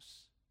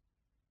lives.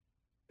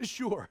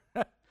 Sure,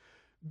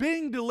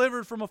 being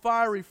delivered from a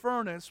fiery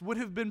furnace would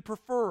have been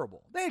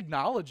preferable. They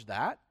acknowledged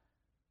that.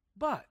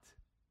 But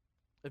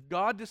if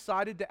God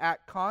decided to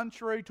act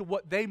contrary to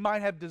what they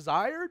might have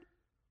desired,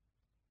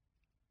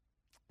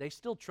 they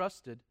still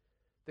trusted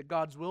that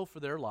God's will for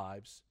their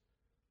lives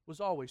was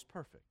always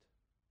perfect.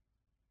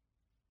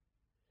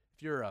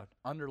 If you're an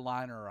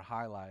underliner or a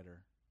highlighter,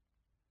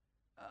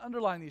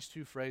 underline these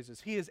two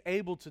phrases. He is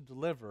able to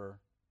deliver,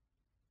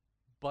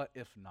 but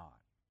if not.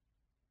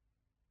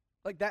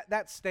 Like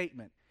that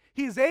statement.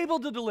 He is able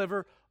to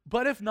deliver,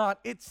 but if not,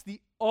 it's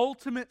the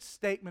ultimate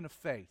statement of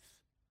faith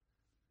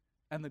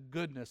and the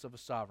goodness of a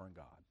sovereign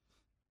God.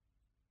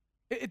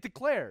 It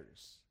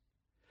declares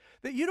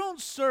that you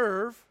don't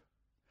serve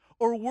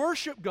or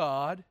worship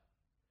God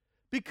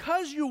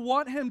because you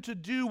want Him to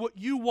do what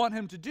you want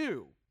Him to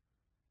do.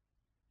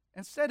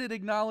 Instead, it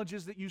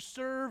acknowledges that you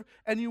serve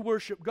and you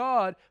worship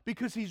God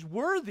because He's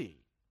worthy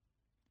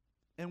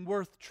and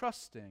worth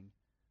trusting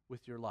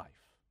with your life.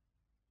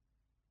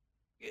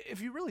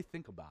 If you really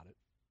think about it,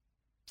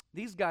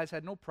 these guys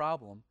had no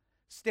problem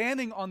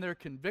standing on their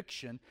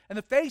conviction in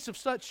the face of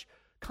such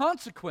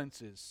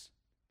consequences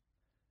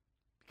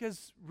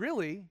because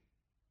really,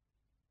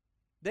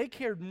 they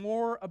cared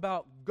more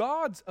about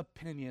God's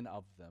opinion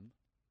of them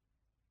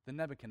than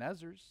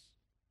Nebuchadnezzar's.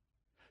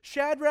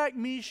 Shadrach,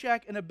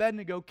 Meshach, and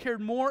Abednego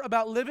cared more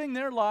about living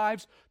their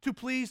lives to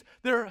please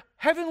their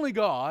heavenly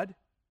God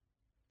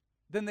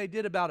than they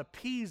did about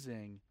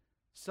appeasing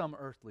some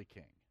earthly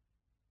king.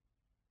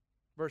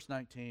 Verse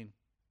 19.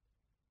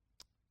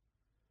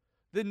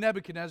 Then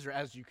Nebuchadnezzar,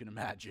 as you can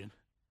imagine,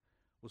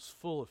 was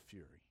full of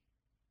fury.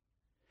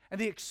 And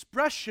the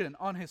expression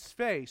on his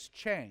face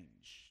changed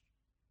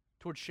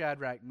toward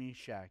Shadrach,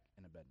 Meshach,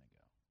 and Abednego.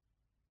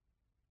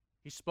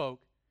 He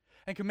spoke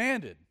and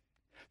commanded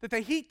that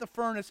they heat the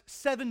furnace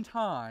 7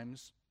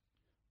 times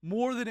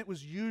more than it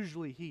was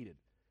usually heated.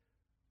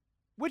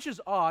 Which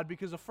is odd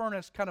because a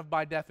furnace kind of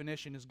by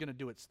definition is going to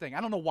do its thing.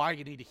 I don't know why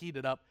you need to heat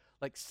it up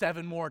like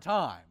 7 more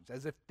times,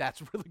 as if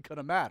that's really going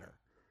to matter.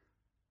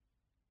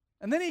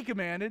 And then he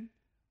commanded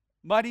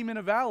mighty men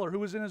of valor who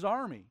was in his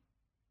army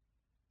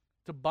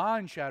to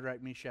bind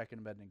Shadrach, Meshach, and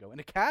Abednego and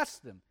to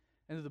cast them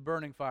into the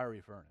burning fiery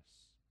furnace.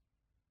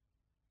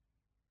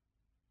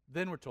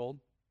 Then we're told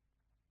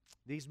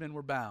these men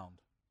were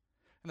bound,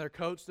 and their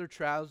coats, their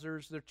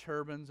trousers, their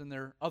turbans, and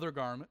their other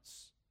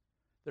garments,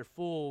 their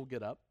full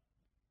get-up,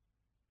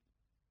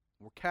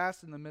 were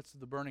cast in the midst of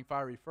the burning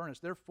fiery furnace.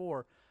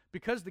 Therefore,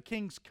 because the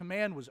king's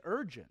command was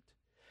urgent,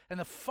 and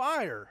the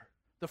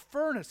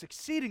furnace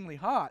exceedingly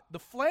hot, the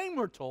flame,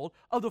 we're told,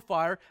 of the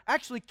fire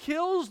actually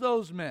kills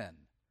those men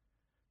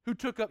who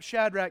took up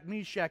Shadrach,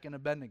 Meshach, and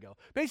Abednego.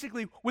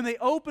 Basically, when they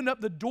opened up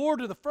the door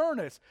to the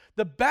furnace,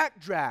 the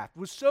backdraft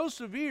was so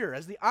severe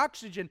as the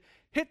oxygen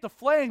hit the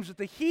flames that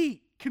the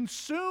heat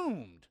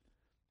consumed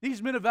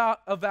these men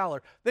of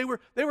valor. They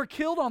were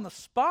killed on the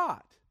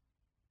spot.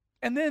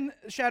 And then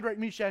Shadrach,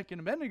 Meshach,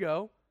 and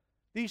Abednego,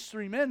 these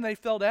 3 men, they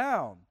fell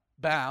down,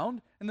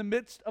 bound, in the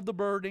midst of the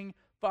burning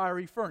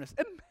fiery furnace.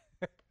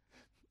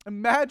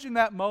 Imagine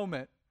that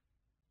moment.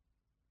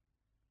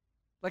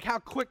 Like how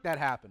quick that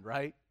happened,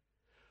 right?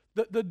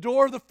 The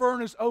door of the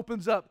furnace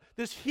opens up.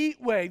 This heat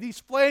wave,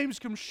 these flames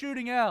come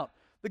shooting out.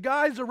 The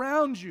guys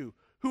around you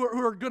who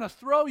are going to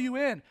throw you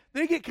in,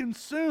 they get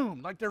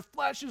consumed, like their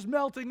flesh is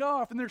melting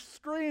off, and they're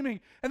screaming,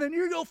 and then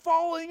you go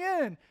falling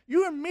in.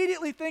 You're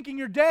immediately thinking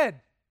you're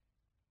dead,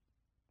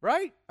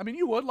 right? I mean,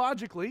 you would,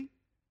 logically.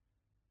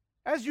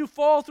 As you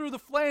fall through the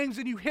flames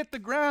and you hit the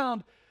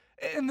ground,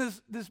 and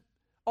this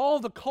all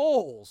the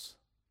coals,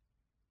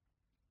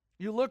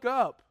 you look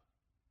up,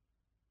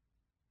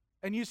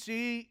 and you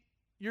see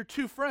your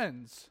 2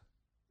 friends.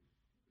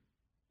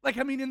 Like,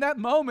 I mean, in that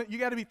moment, you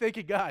got to be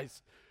thinking,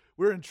 guys,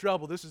 we're in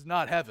trouble. This is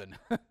not heaven.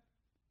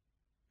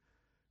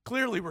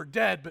 Clearly, we're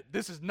dead, but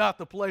this is not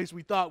the place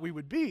we thought we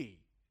would be.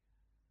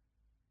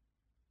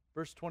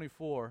 Verse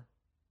 24.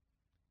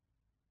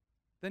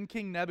 Then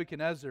King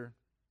Nebuchadnezzar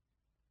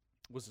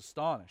was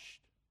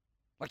astonished.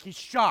 Like he's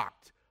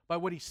shocked by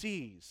what he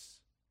sees.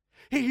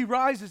 He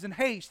rises in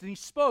haste and he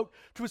spoke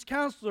to his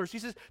counselors. He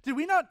says, did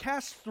we not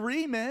cast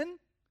 3 men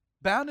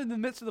bound in the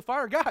midst of the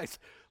fire? Guys,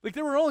 like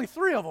there were only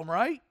 3 of them,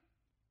 right?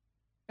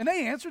 And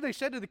they answered, they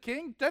said to the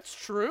king, that's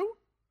true.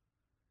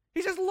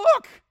 He says,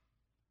 look,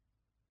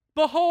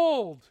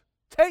 Behold,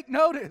 take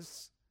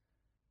notice.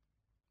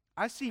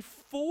 I see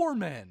 4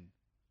 men,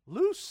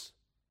 loose,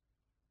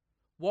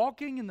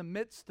 walking in the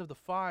midst of the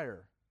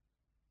fire,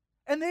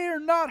 and they are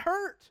not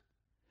hurt.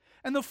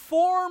 And the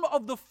form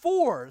of the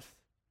 4th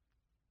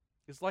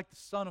is like the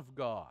Son of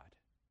God.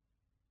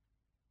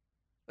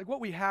 Like what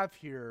we have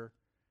here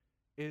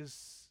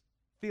is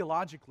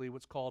theologically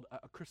what's called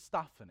a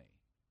Christophany.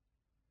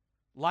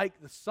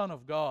 Like the Son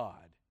of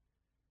God.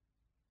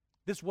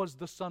 This was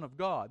the Son of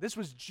God. This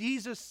was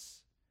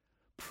Jesus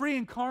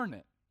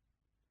pre-incarnate.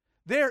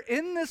 They're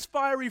in this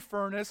fiery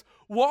furnace,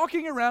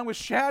 walking around with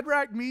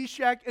Shadrach,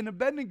 Meshach, and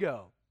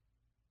Abednego.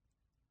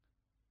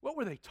 What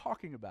were they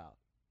talking about?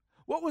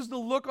 What was the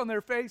look on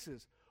their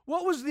faces?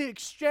 What was the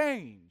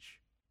exchange?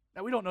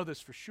 Now, we don't know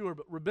this for sure,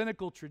 but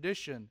rabbinical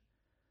tradition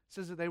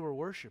says that they were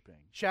worshiping.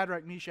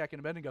 Shadrach, Meshach, and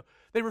Abednego.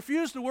 They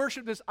refused to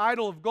worship this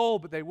idol of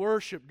gold, but they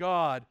worshiped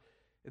God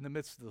in the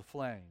midst of the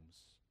flames.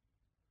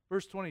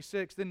 Verse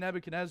 26, then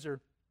Nebuchadnezzar,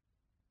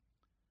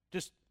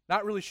 just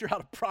not really sure how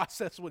to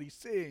process what he's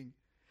seeing.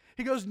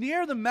 He goes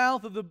near the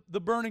mouth of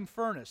the burning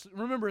furnace.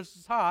 Remember,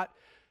 it's hot.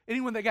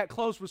 Anyone that got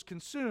close was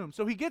consumed.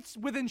 So he gets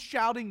within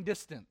shouting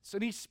distance,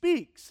 and he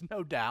speaks,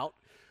 no doubt.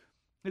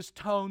 His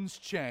tone's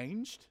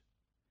changed.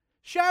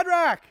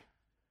 Shadrach,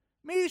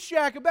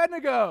 Meshach,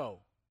 Abednego,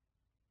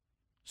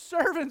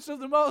 servants of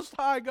the Most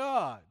High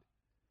God,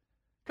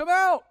 come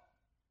out,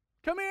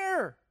 come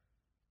here.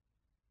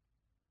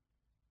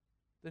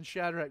 Then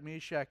Shadrach,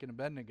 Meshach, and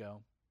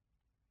Abednego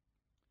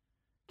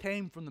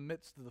came from the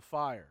midst of the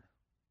fire.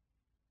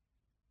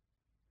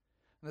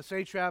 And the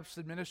satraps,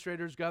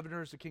 administrators,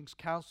 governors, the king's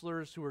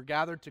counselors who were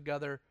gathered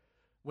together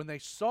when they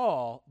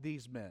saw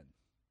these men,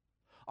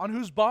 on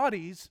whose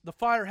bodies the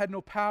fire had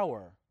no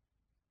power,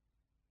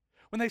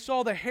 when they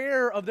saw the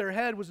hair of their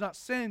head was not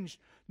singed,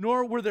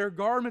 nor were their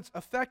garments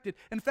affected.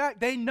 In fact,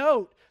 they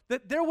note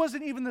that there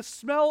wasn't even the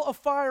smell of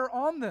fire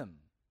on them.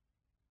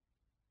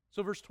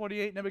 So verse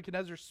 28,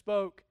 Nebuchadnezzar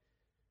spoke,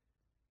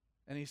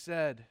 and he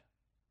said, in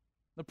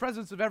the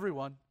presence of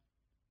everyone,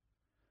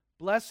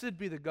 blessed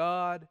be the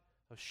God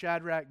of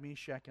Shadrach,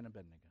 Meshach, and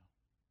Abednego,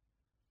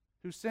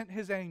 who sent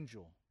his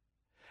angel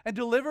and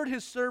delivered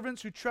his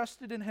servants who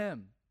trusted in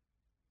him.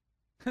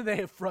 They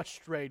have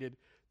frustrated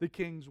the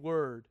king's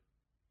word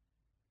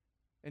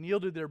and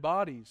yielded their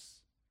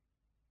bodies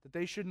that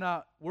they should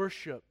not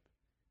worship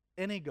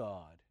any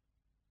god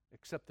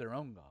except their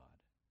own God.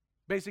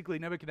 Basically,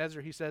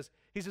 Nebuchadnezzar, he says,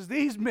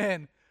 these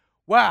men,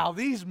 wow,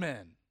 these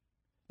men,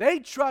 they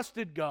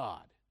trusted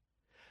God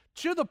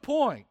to the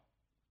point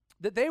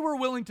that they were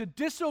willing to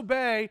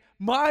disobey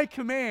my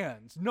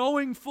commands,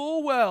 knowing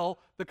full well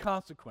the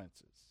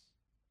consequences.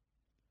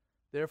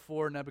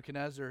 Therefore,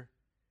 Nebuchadnezzar,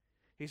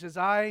 he says,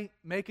 I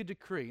make a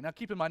decree. Now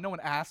keep in mind, no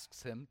one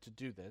asks him to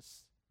do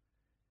this.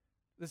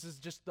 This is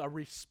just a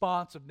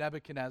response of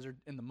Nebuchadnezzar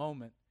in the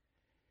moment.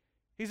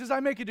 He says,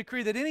 I make a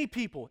decree that any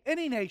people,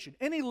 any nation,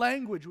 any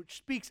language which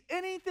speaks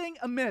anything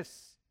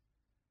amiss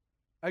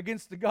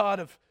against the God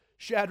of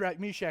Shadrach,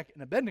 Meshach,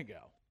 and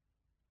Abednego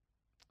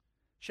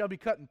shall be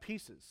cut in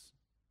pieces,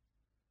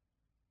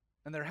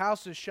 and their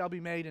houses shall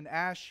be made an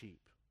ash heap,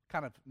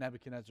 kind of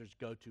Nebuchadnezzar's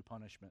go-to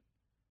punishment.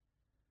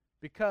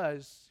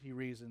 Because, he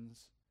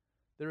reasons,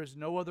 there is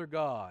no other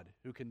God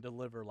who can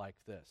deliver like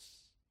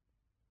this.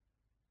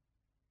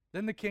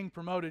 Then the king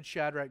promoted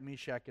Shadrach,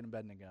 Meshach, and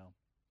Abednego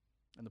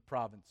in the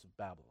province of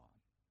Babylon.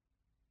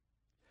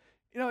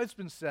 You know, it's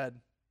been said,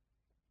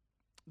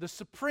 the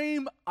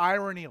supreme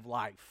irony of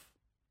life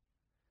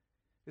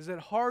is that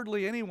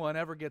hardly anyone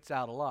ever gets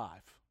out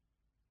alive.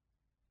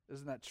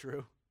 Isn't that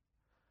true?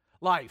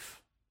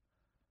 Life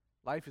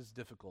is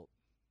difficult.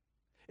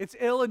 Its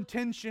ill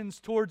intentions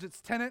towards its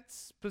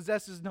tenants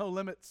possesses no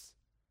limits.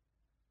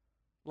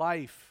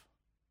 Life,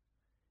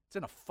 it's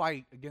in a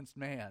fight against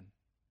man.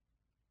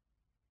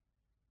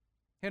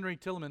 Henry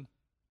Tillman,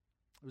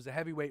 who was a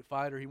heavyweight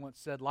fighter, he once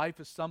said, life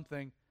is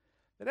something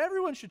that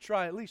everyone should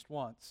try at least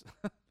once.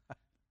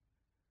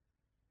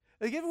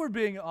 Like, if we're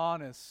being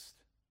honest,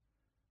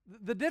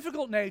 the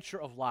difficult nature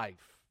of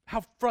life,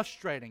 how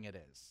frustrating it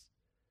is,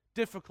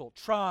 difficult,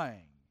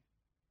 trying,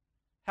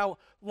 how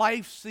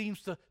life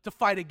seems to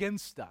fight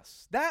against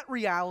us, that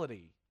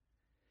reality,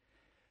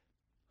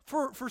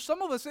 for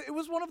some of us, it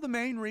was one of the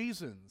main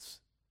reasons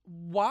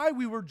why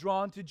we were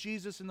drawn to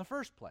Jesus in the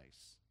first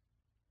place.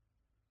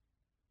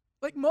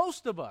 Like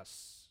most of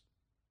us,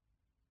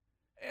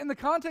 in the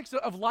context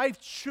of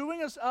life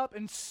chewing us up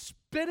and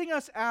spitting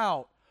us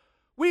out,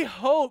 we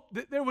hope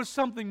that there was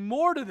something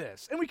more to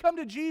this. And we come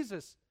to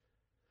Jesus,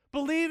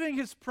 believing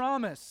his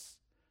promise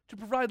to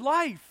provide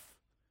life,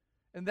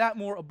 and that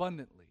more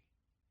abundantly.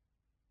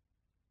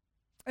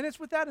 And it's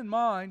with that in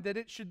mind that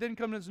it should then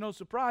come as no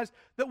surprise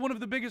that one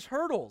of the biggest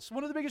hurdles,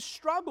 one of the biggest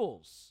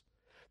struggles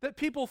that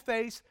people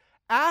face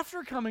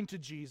after coming to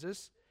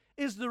Jesus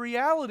is the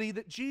reality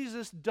that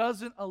Jesus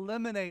doesn't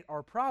eliminate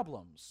our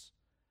problems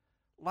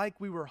like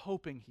we were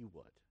hoping he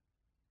would.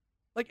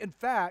 Like, in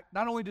fact,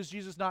 not only does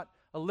Jesus not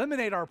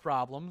eliminate our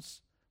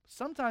problems,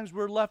 sometimes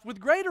we're left with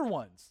greater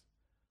ones,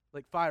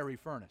 like fiery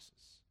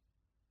furnaces.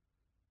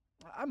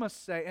 I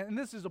must say, and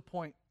this is a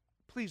point,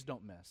 please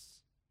don't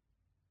miss.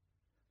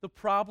 The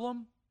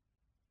problem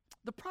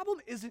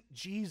isn't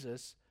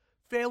Jesus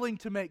failing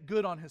to make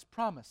good on his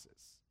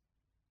promises.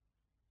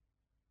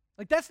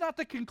 Like, that's not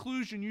the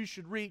conclusion you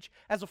should reach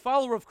as a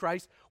follower of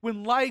Christ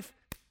when life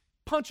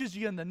punches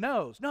you in the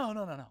nose.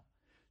 No.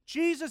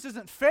 Jesus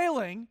isn't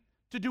failing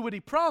to do what he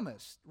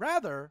promised.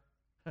 Rather,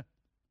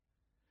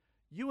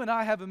 you and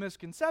I have a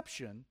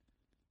misconception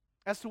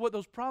as to what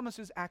those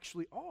promises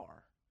actually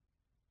are.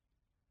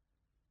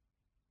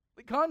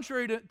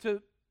 Contrary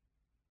to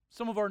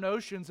some of our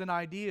notions and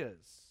ideas,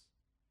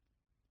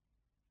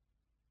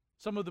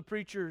 some of the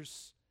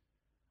preachers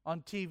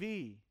on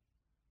TV,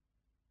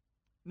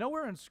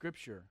 nowhere in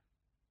Scripture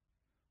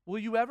will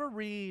you ever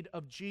read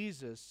of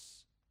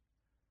Jesus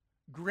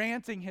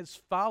granting his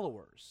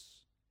followers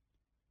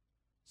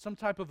some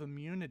type of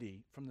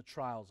immunity from the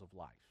trials of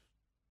life.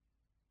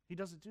 He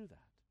doesn't do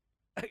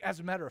that. As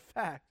a matter of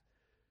fact,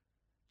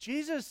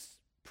 Jesus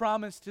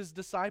promised his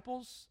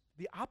disciples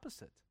the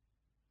opposite.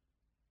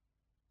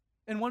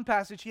 In one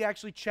passage, he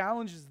actually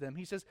challenges them.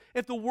 He says,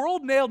 if the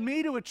world nailed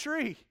me to a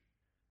tree,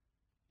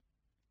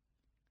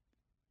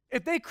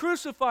 if they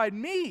crucified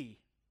me,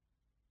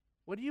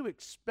 what do you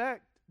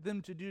expect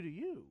them to do to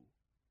you?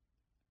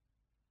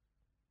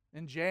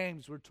 In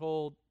James, we're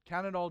told,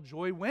 count it all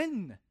joy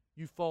when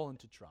you fall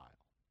into trial.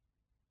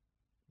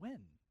 When,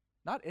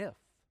 not if.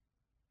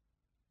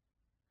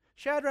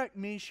 Shadrach,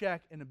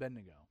 Meshach, and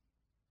Abednego,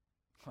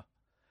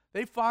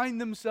 they find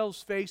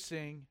themselves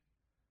facing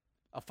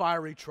a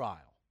fiery trial.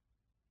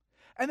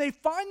 And they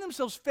find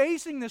themselves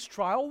facing this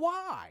trial.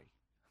 Why?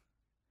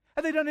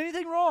 Have they done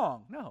anything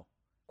wrong? No.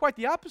 Quite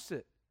the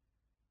opposite.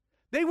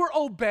 They were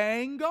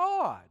obeying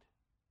God.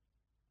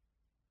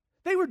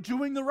 They were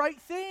doing the right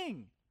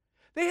thing.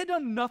 They had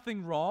done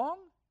nothing wrong.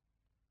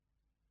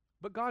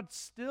 But God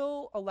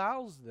still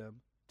allows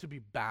them to be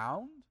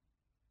bound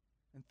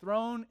and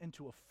thrown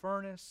into a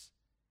furnace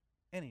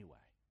anyway.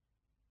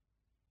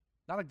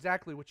 Not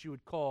exactly what you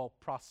would call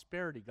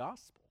prosperity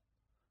gospel.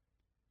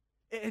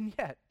 And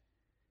yet,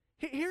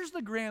 here's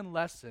the grand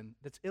lesson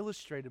that's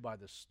illustrated by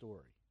this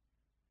story.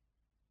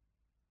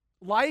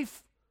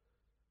 Life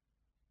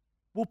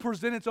will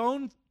present its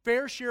own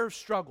fair share of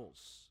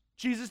struggles.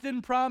 Jesus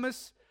didn't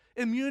promise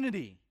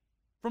immunity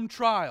from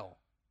trial,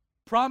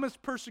 promise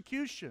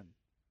persecution.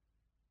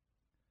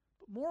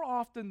 But more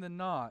often than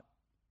not,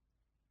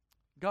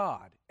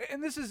 God,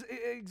 and this is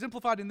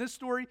exemplified in this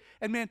story,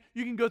 and man,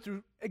 you can go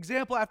through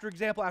example after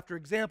example after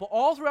example,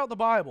 all throughout the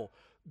Bible.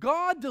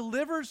 God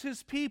delivers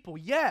his people,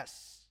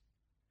 yes,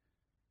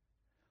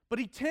 but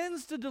he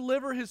tends to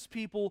deliver his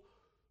people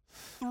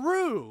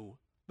through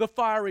the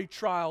fiery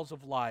trials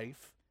of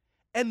life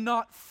and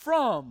not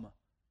from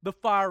the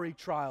fiery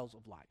trials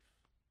of life.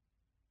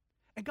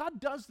 And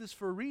God does this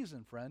for a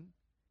reason, friend.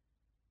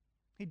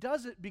 He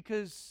does it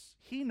because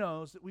he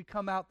knows that we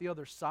come out the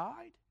other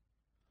side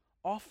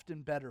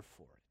often better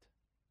for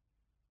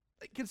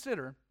it.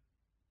 Consider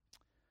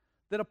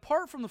that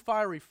apart from the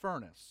fiery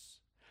furnace,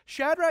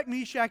 Shadrach,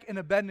 Meshach, and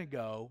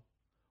Abednego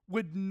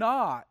would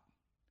not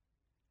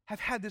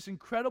have had this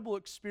incredible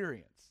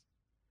experience.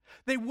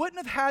 They wouldn't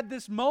have had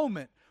this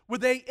moment where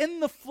they, in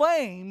the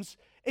flames,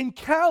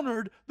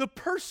 encountered the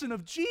person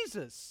of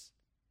Jesus.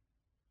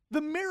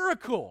 The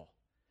miracle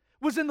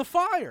was in the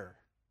fire.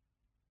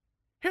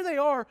 Here they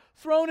are,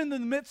 thrown into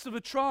the midst of a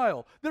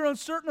trial. They're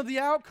uncertain of the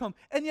outcome.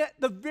 And yet,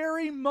 the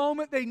very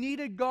moment they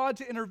needed God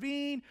to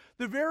intervene,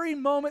 the very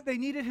moment they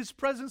needed his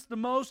presence the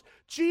most,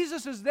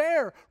 Jesus is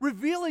there,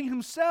 revealing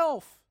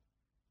himself,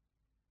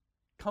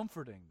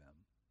 comforting them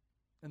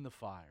in the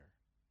fire,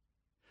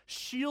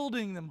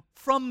 shielding them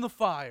from the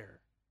fire,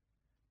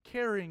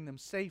 carrying them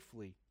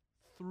safely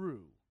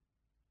through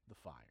the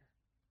fire.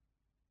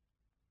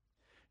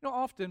 You know,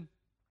 often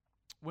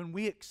when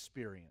we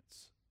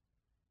experience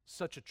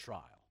such a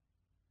trial,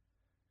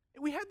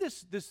 we had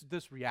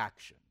this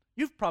reaction.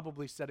 You've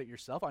probably said it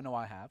yourself. I know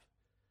I have.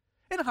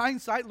 In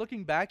hindsight,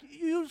 looking back,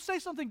 you say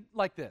something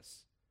like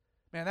this.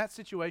 Man, that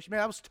situation,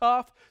 that was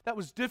tough. That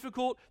was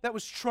difficult. That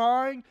was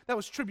trying. That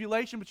was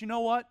tribulation. But you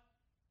know what?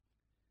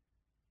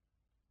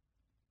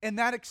 In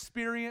that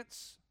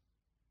experience,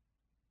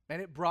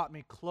 man, it brought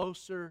me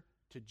closer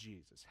to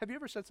Jesus. Have you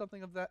ever said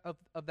something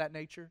of that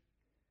nature?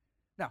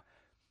 Now,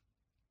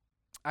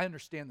 I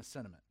understand the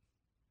sentiment.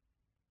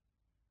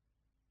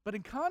 But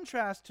in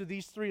contrast to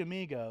these three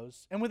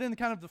amigos, and within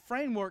kind of the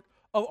framework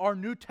of our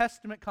New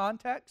Testament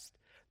context,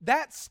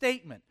 that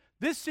statement,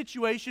 this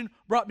situation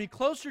brought me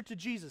closer to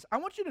Jesus, I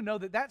want you to know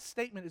that that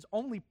statement is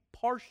only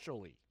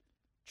partially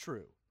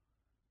true.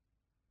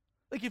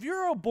 Like, if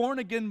you're a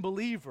born-again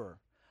believer,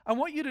 I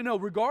want you to know,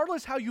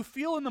 regardless how you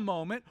feel in the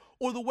moment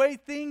or the way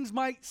things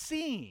might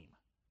seem,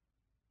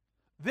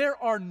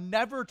 there are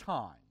never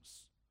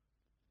times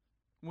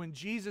when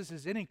Jesus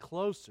is any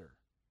closer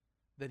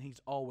than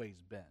he's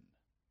always been.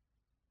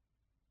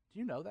 Do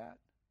you know that?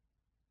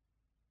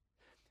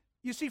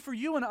 You see, for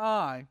you and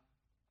I,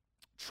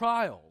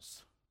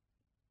 trials,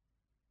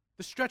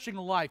 the stretching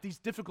of life, these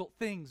difficult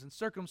things and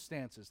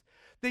circumstances,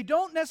 they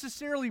don't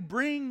necessarily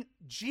bring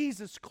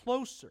Jesus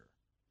closer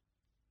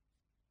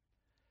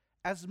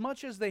as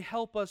much as they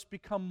help us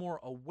become more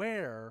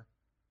aware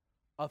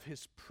of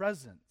His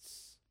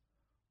presence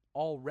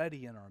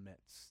already in our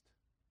midst.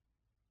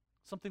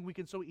 Something we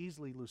can so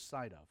easily lose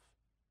sight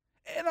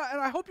of. And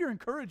I hope you're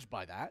encouraged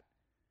by that.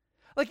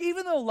 Like,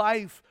 even though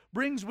life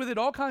brings with it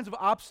all kinds of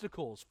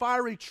obstacles,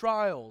 fiery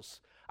trials,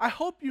 I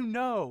hope you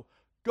know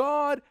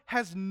God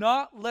has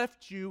not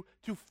left you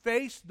to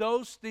face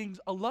those things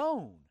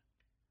alone.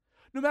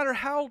 No matter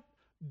how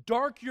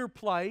dark your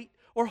plight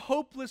or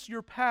hopeless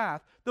your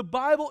path, the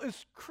Bible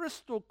is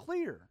crystal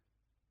clear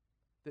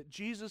that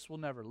Jesus will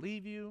never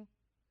leave you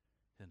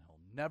and He'll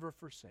never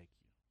forsake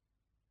you.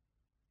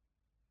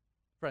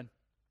 Friend,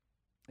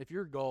 if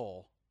your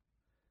goal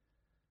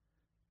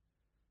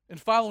in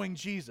following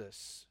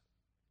Jesus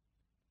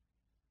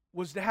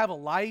was to have a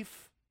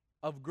life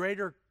of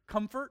greater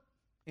comfort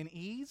and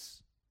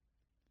ease,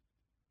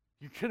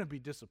 you're going to be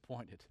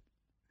disappointed.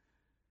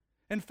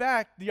 In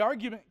fact, the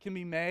argument can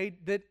be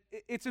made that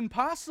it's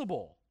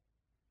impossible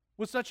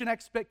with such an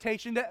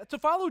expectation to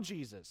follow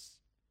Jesus.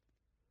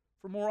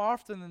 For more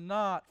often than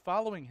not,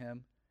 following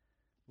Him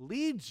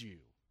leads you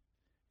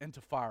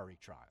into fiery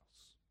trials.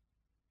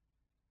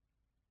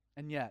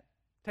 And yet,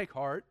 take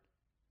heart.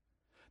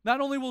 Not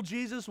only will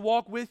Jesus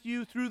walk with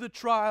you through the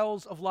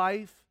trials of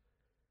life,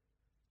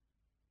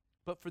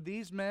 but for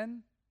these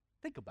men,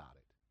 think about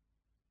it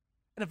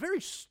in a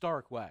very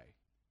stark way.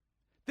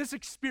 This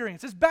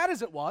experience, as bad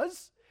as it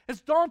was,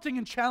 as daunting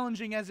and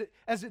challenging as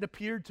it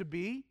appeared to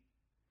be,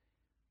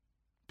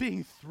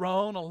 being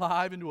thrown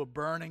alive into a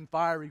burning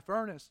fiery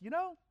furnace,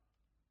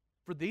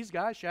 for these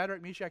guys,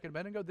 Shadrach, Meshach, and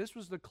Abednego, this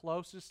was the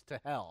closest to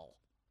hell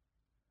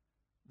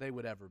they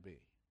would ever be.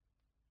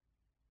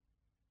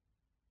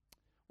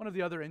 One of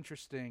the other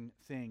interesting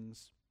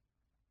things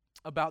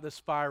about this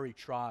fiery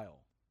trial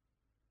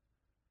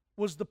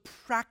was the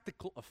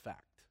practical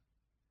effect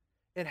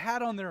it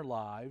had on their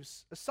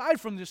lives,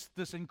 aside from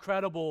this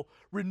incredible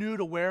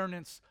renewed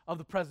awareness of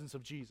the presence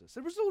of Jesus.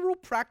 There was a real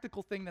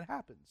practical thing that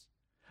happens.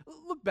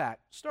 Look back.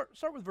 Start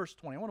with verse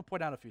 20. I want to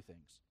point out a few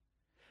things.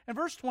 In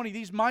verse 20,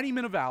 these mighty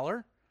men of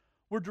valor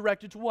were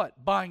directed to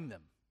what? Bind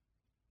them.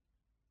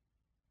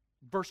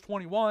 Verse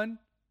 21,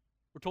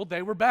 we're told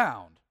they were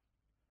bound.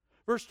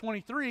 Verse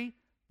 23,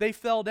 they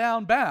fell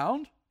down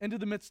bound into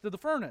the midst of the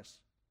furnace.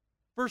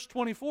 Verse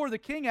 24, the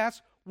king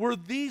asks, were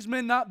these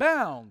men not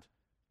bound?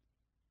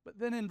 But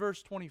then in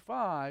verse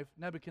 25,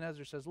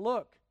 Nebuchadnezzar says,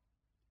 look,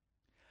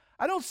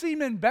 I don't see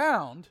men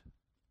bound.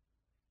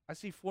 I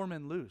see 4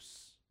 men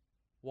loose,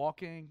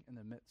 walking in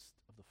the midst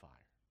of the fire.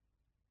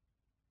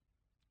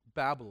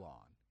 Babylon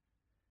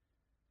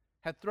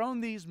had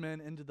thrown these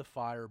men into the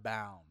fire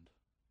bound,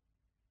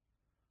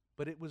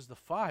 but it was the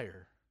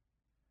fire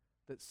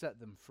that set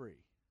them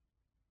free.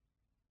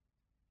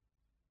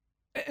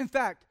 In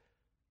fact,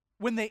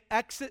 when they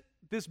exit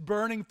this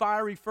burning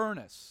fiery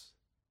furnace,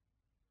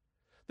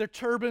 their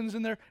turbans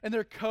and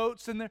their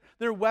coats and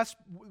their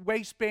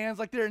waistbands,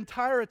 like their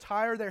entire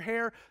attire, their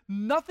hair,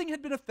 nothing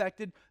had been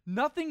affected,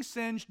 nothing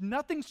singed,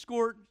 nothing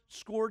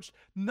scorched,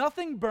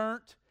 nothing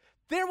burnt.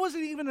 There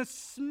wasn't even a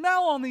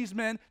smell on these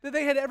men that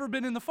they had ever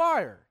been in the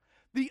fire.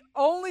 The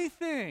only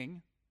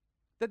thing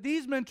that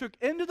these men took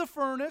into the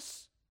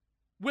furnace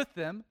with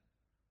them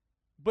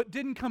but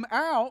didn't come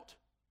out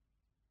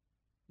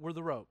were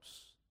the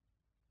ropes.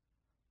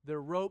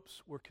 Their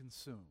ropes were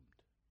consumed.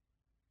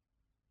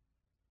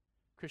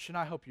 Christian,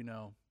 I hope you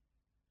know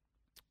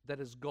that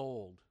as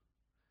gold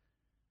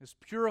is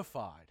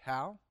purified,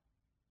 how?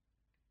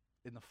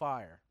 In the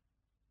fire.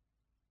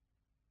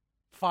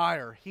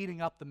 Fire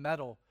heating up the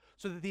metal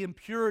so that the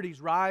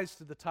impurities rise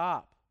to the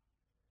top,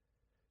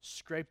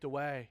 scraped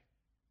away.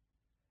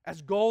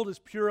 As gold is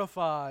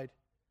purified,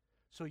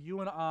 so you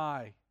and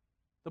I,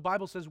 the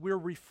Bible says we're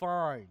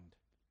refined.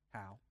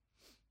 How?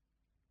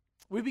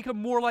 We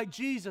become more like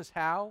Jesus.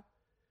 How?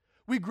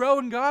 We grow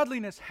in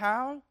godliness.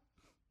 How?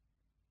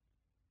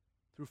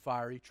 Through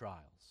fiery trials.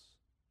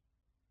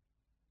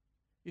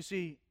 You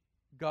see,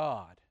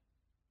 God,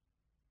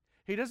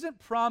 He doesn't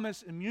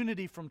promise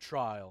immunity from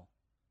trial,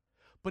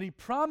 but He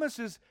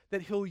promises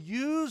that He'll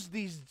use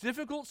these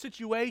difficult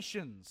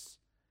situations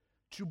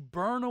to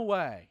burn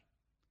away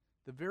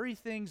the very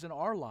things in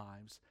our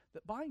lives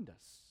that bind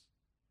us,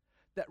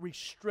 that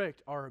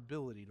restrict our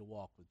ability to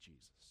walk with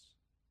Jesus.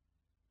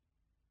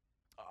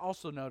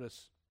 Also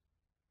notice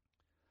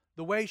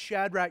the way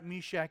Shadrach,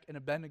 Meshach, and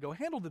Abednego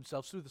handled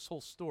themselves through this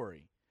whole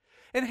story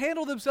and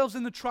handled themselves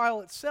in the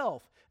trial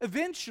itself.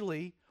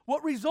 Eventually,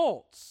 what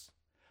results?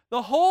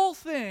 The whole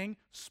thing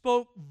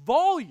spoke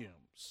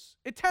volumes.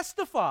 It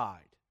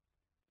testified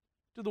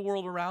to the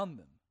world around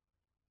them.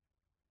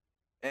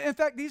 In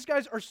fact, these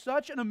guys are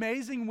such an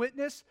amazing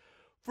witness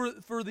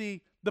for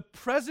the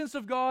presence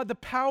of God, the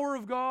power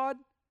of God,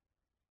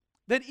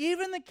 that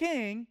even the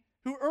king,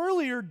 who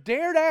earlier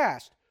dared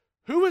ask,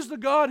 who is the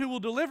God who will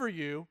deliver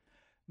you?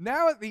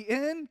 Now at the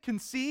end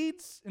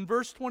concedes in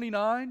verse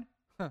 29,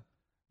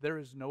 there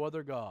is no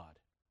other God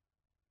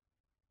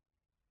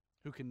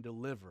who can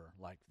deliver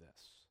like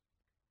this.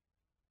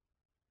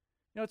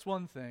 You know, it's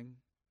one thing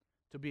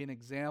to be an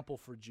example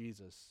for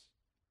Jesus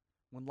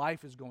when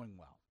life is going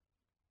well.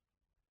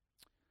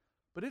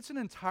 But it's an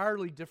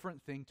entirely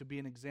different thing to be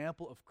an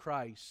example of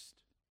Christ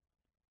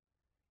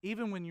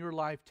even when your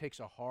life takes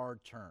a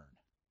hard turn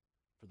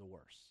for the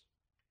worse.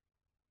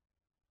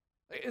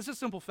 It's a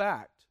simple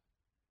fact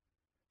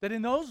that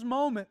in those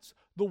moments,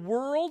 the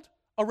world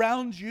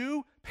around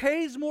you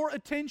pays more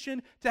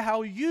attention to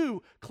how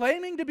you,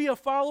 claiming to be a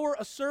follower,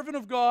 a servant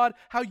of God,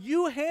 how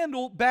you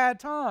handle bad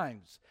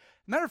times.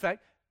 Matter of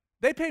fact,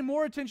 they pay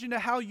more attention to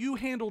how you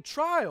handle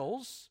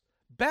trials,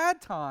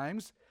 bad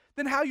times,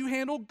 than how you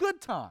handle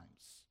good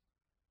times.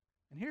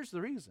 And here's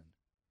the reason.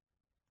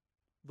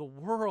 The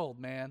world,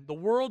 man, the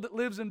world that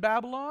lives in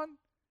Babylon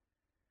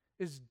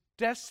is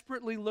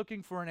desperately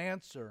looking for an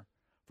answer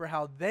for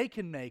how they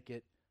can make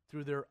it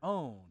through their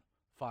own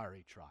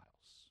fiery trials.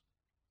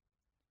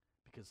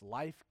 Because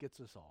life gets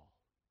us all.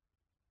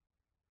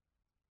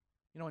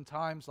 You know, in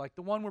times like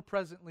the one we're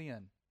presently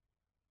in,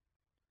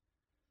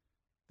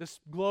 this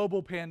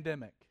global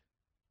pandemic,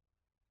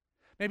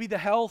 maybe the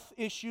health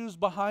issues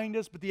behind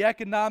us, but the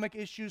economic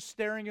issues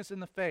staring us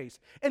in the face,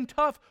 and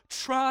tough,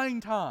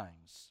 trying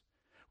times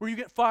where you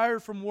get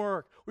fired from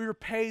work, or your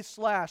pay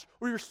slashed,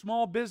 or your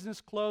small business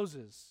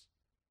closes.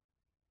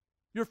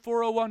 Your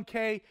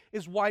 401k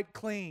is wiped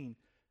clean.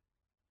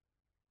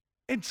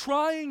 In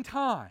trying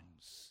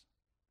times,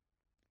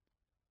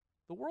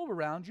 the world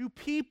around you,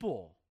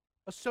 people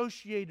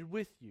associated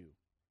with you,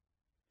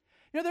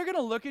 they're going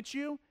to look at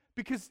you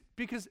because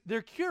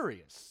they're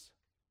curious.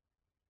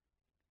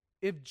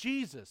 If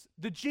Jesus,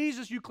 the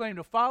Jesus you claim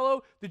to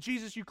follow, the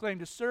Jesus you claim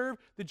to serve,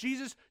 the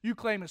Jesus you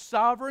claim is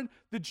sovereign,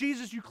 the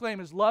Jesus you claim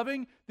is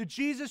loving, the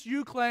Jesus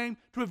you claim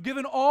to have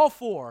given all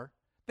for,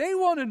 they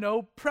want to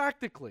know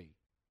practically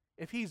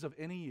if he's of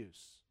any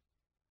use.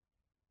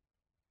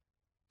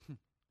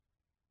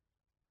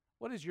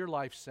 What is your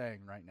life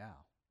saying right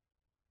now?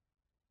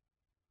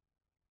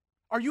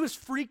 Are you as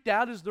freaked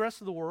out as the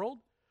rest of the world?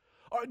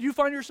 Or do you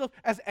find yourself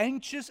as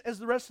anxious as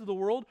the rest of the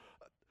world?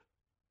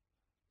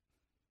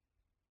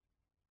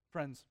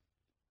 Friends,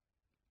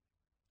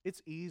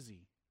 it's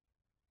easy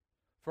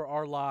for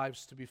our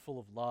lives to be full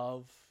of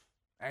love,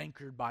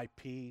 anchored by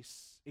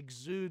peace,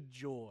 exude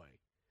joy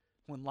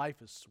when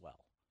life is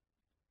swell.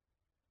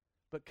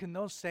 But can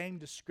those same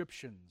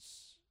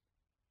descriptions,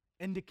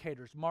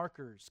 indicators,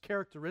 markers,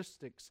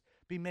 characteristics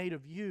be made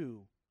of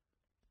you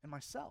and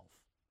myself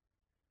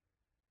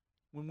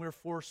when we're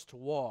forced to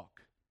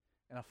walk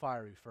in a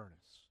fiery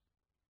furnace?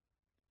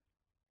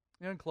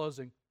 In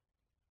closing,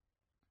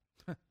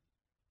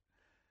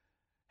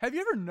 have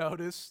you ever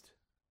noticed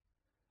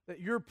that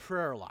your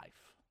prayer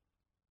life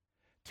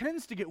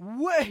tends to get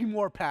way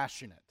more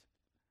passionate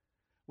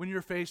when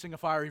you're facing a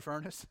fiery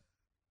furnace?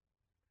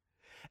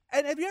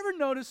 And have you ever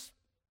noticed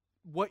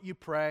what you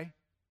pray?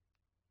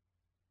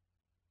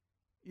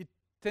 You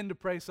tend to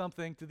pray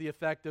something to the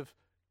effect of,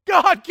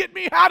 God, get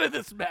me out of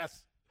this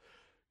mess.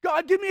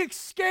 God, give me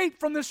escape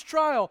from this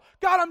trial.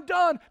 God, I'm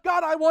done.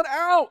 God, I want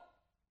out.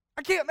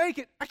 I can't make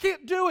it. I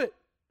can't do it.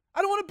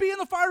 I don't want to be in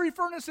the fiery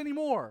furnace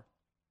anymore.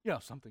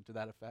 Something to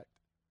that effect.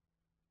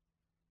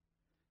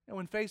 And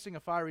when facing a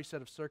fiery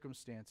set of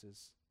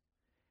circumstances,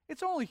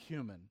 it's only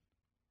human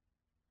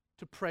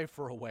to pray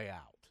for a way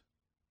out.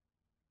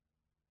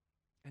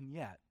 And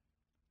yet,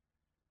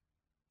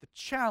 the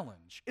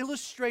challenge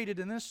illustrated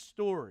in this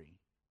story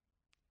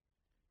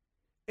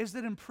is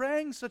that in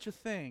praying such a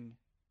thing,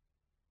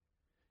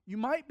 you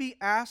might be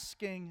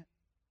asking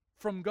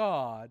from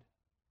God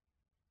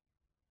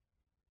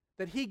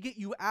that He get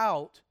you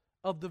out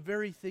of the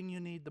very thing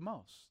you need the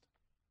most.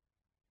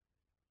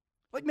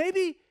 Like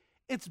maybe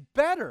it's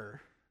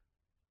better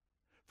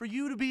for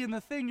you to be in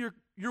the thing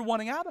you're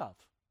wanting out of.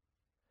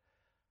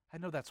 I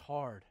know that's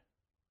hard.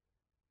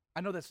 I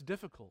know that's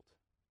difficult.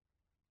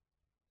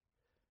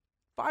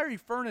 Fiery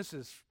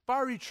furnaces,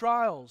 fiery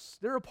trials,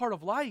 they're a part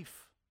of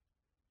life.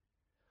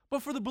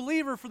 But for the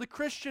believer, for the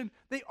Christian,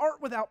 they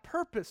aren't without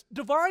purpose,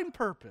 divine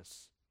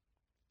purpose.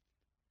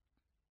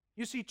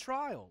 You see,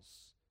 trials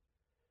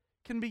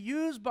can be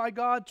used by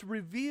God to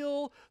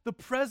reveal the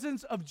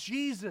presence of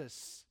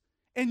Jesus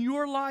in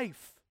your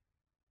life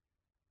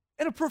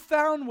in a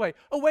profound way,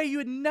 a way you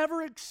had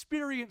never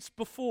experienced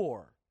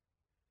before.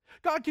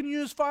 God can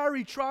use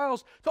fiery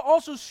trials to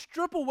also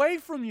strip away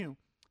from you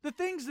the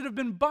things that have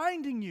been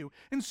binding you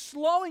and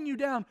slowing you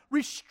down,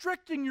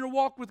 restricting your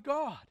walk with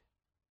God.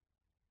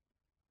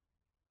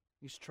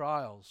 These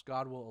trials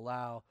God will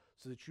allow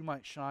so that you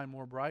might shine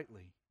more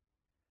brightly,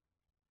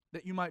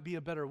 that you might be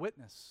a better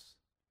witness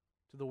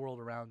to the world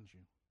around you,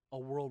 a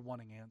world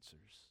wanting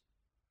answers.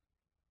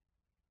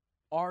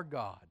 Our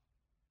God,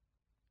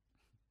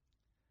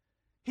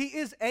 He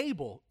is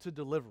able to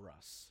deliver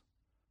us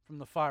from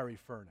the fiery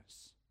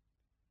furnace.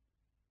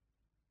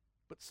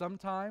 But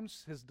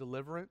sometimes His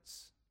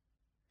deliverance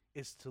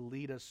is to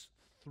lead us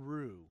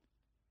through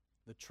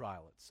the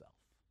trial itself.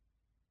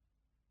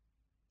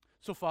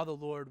 So, Father,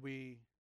 Lord, we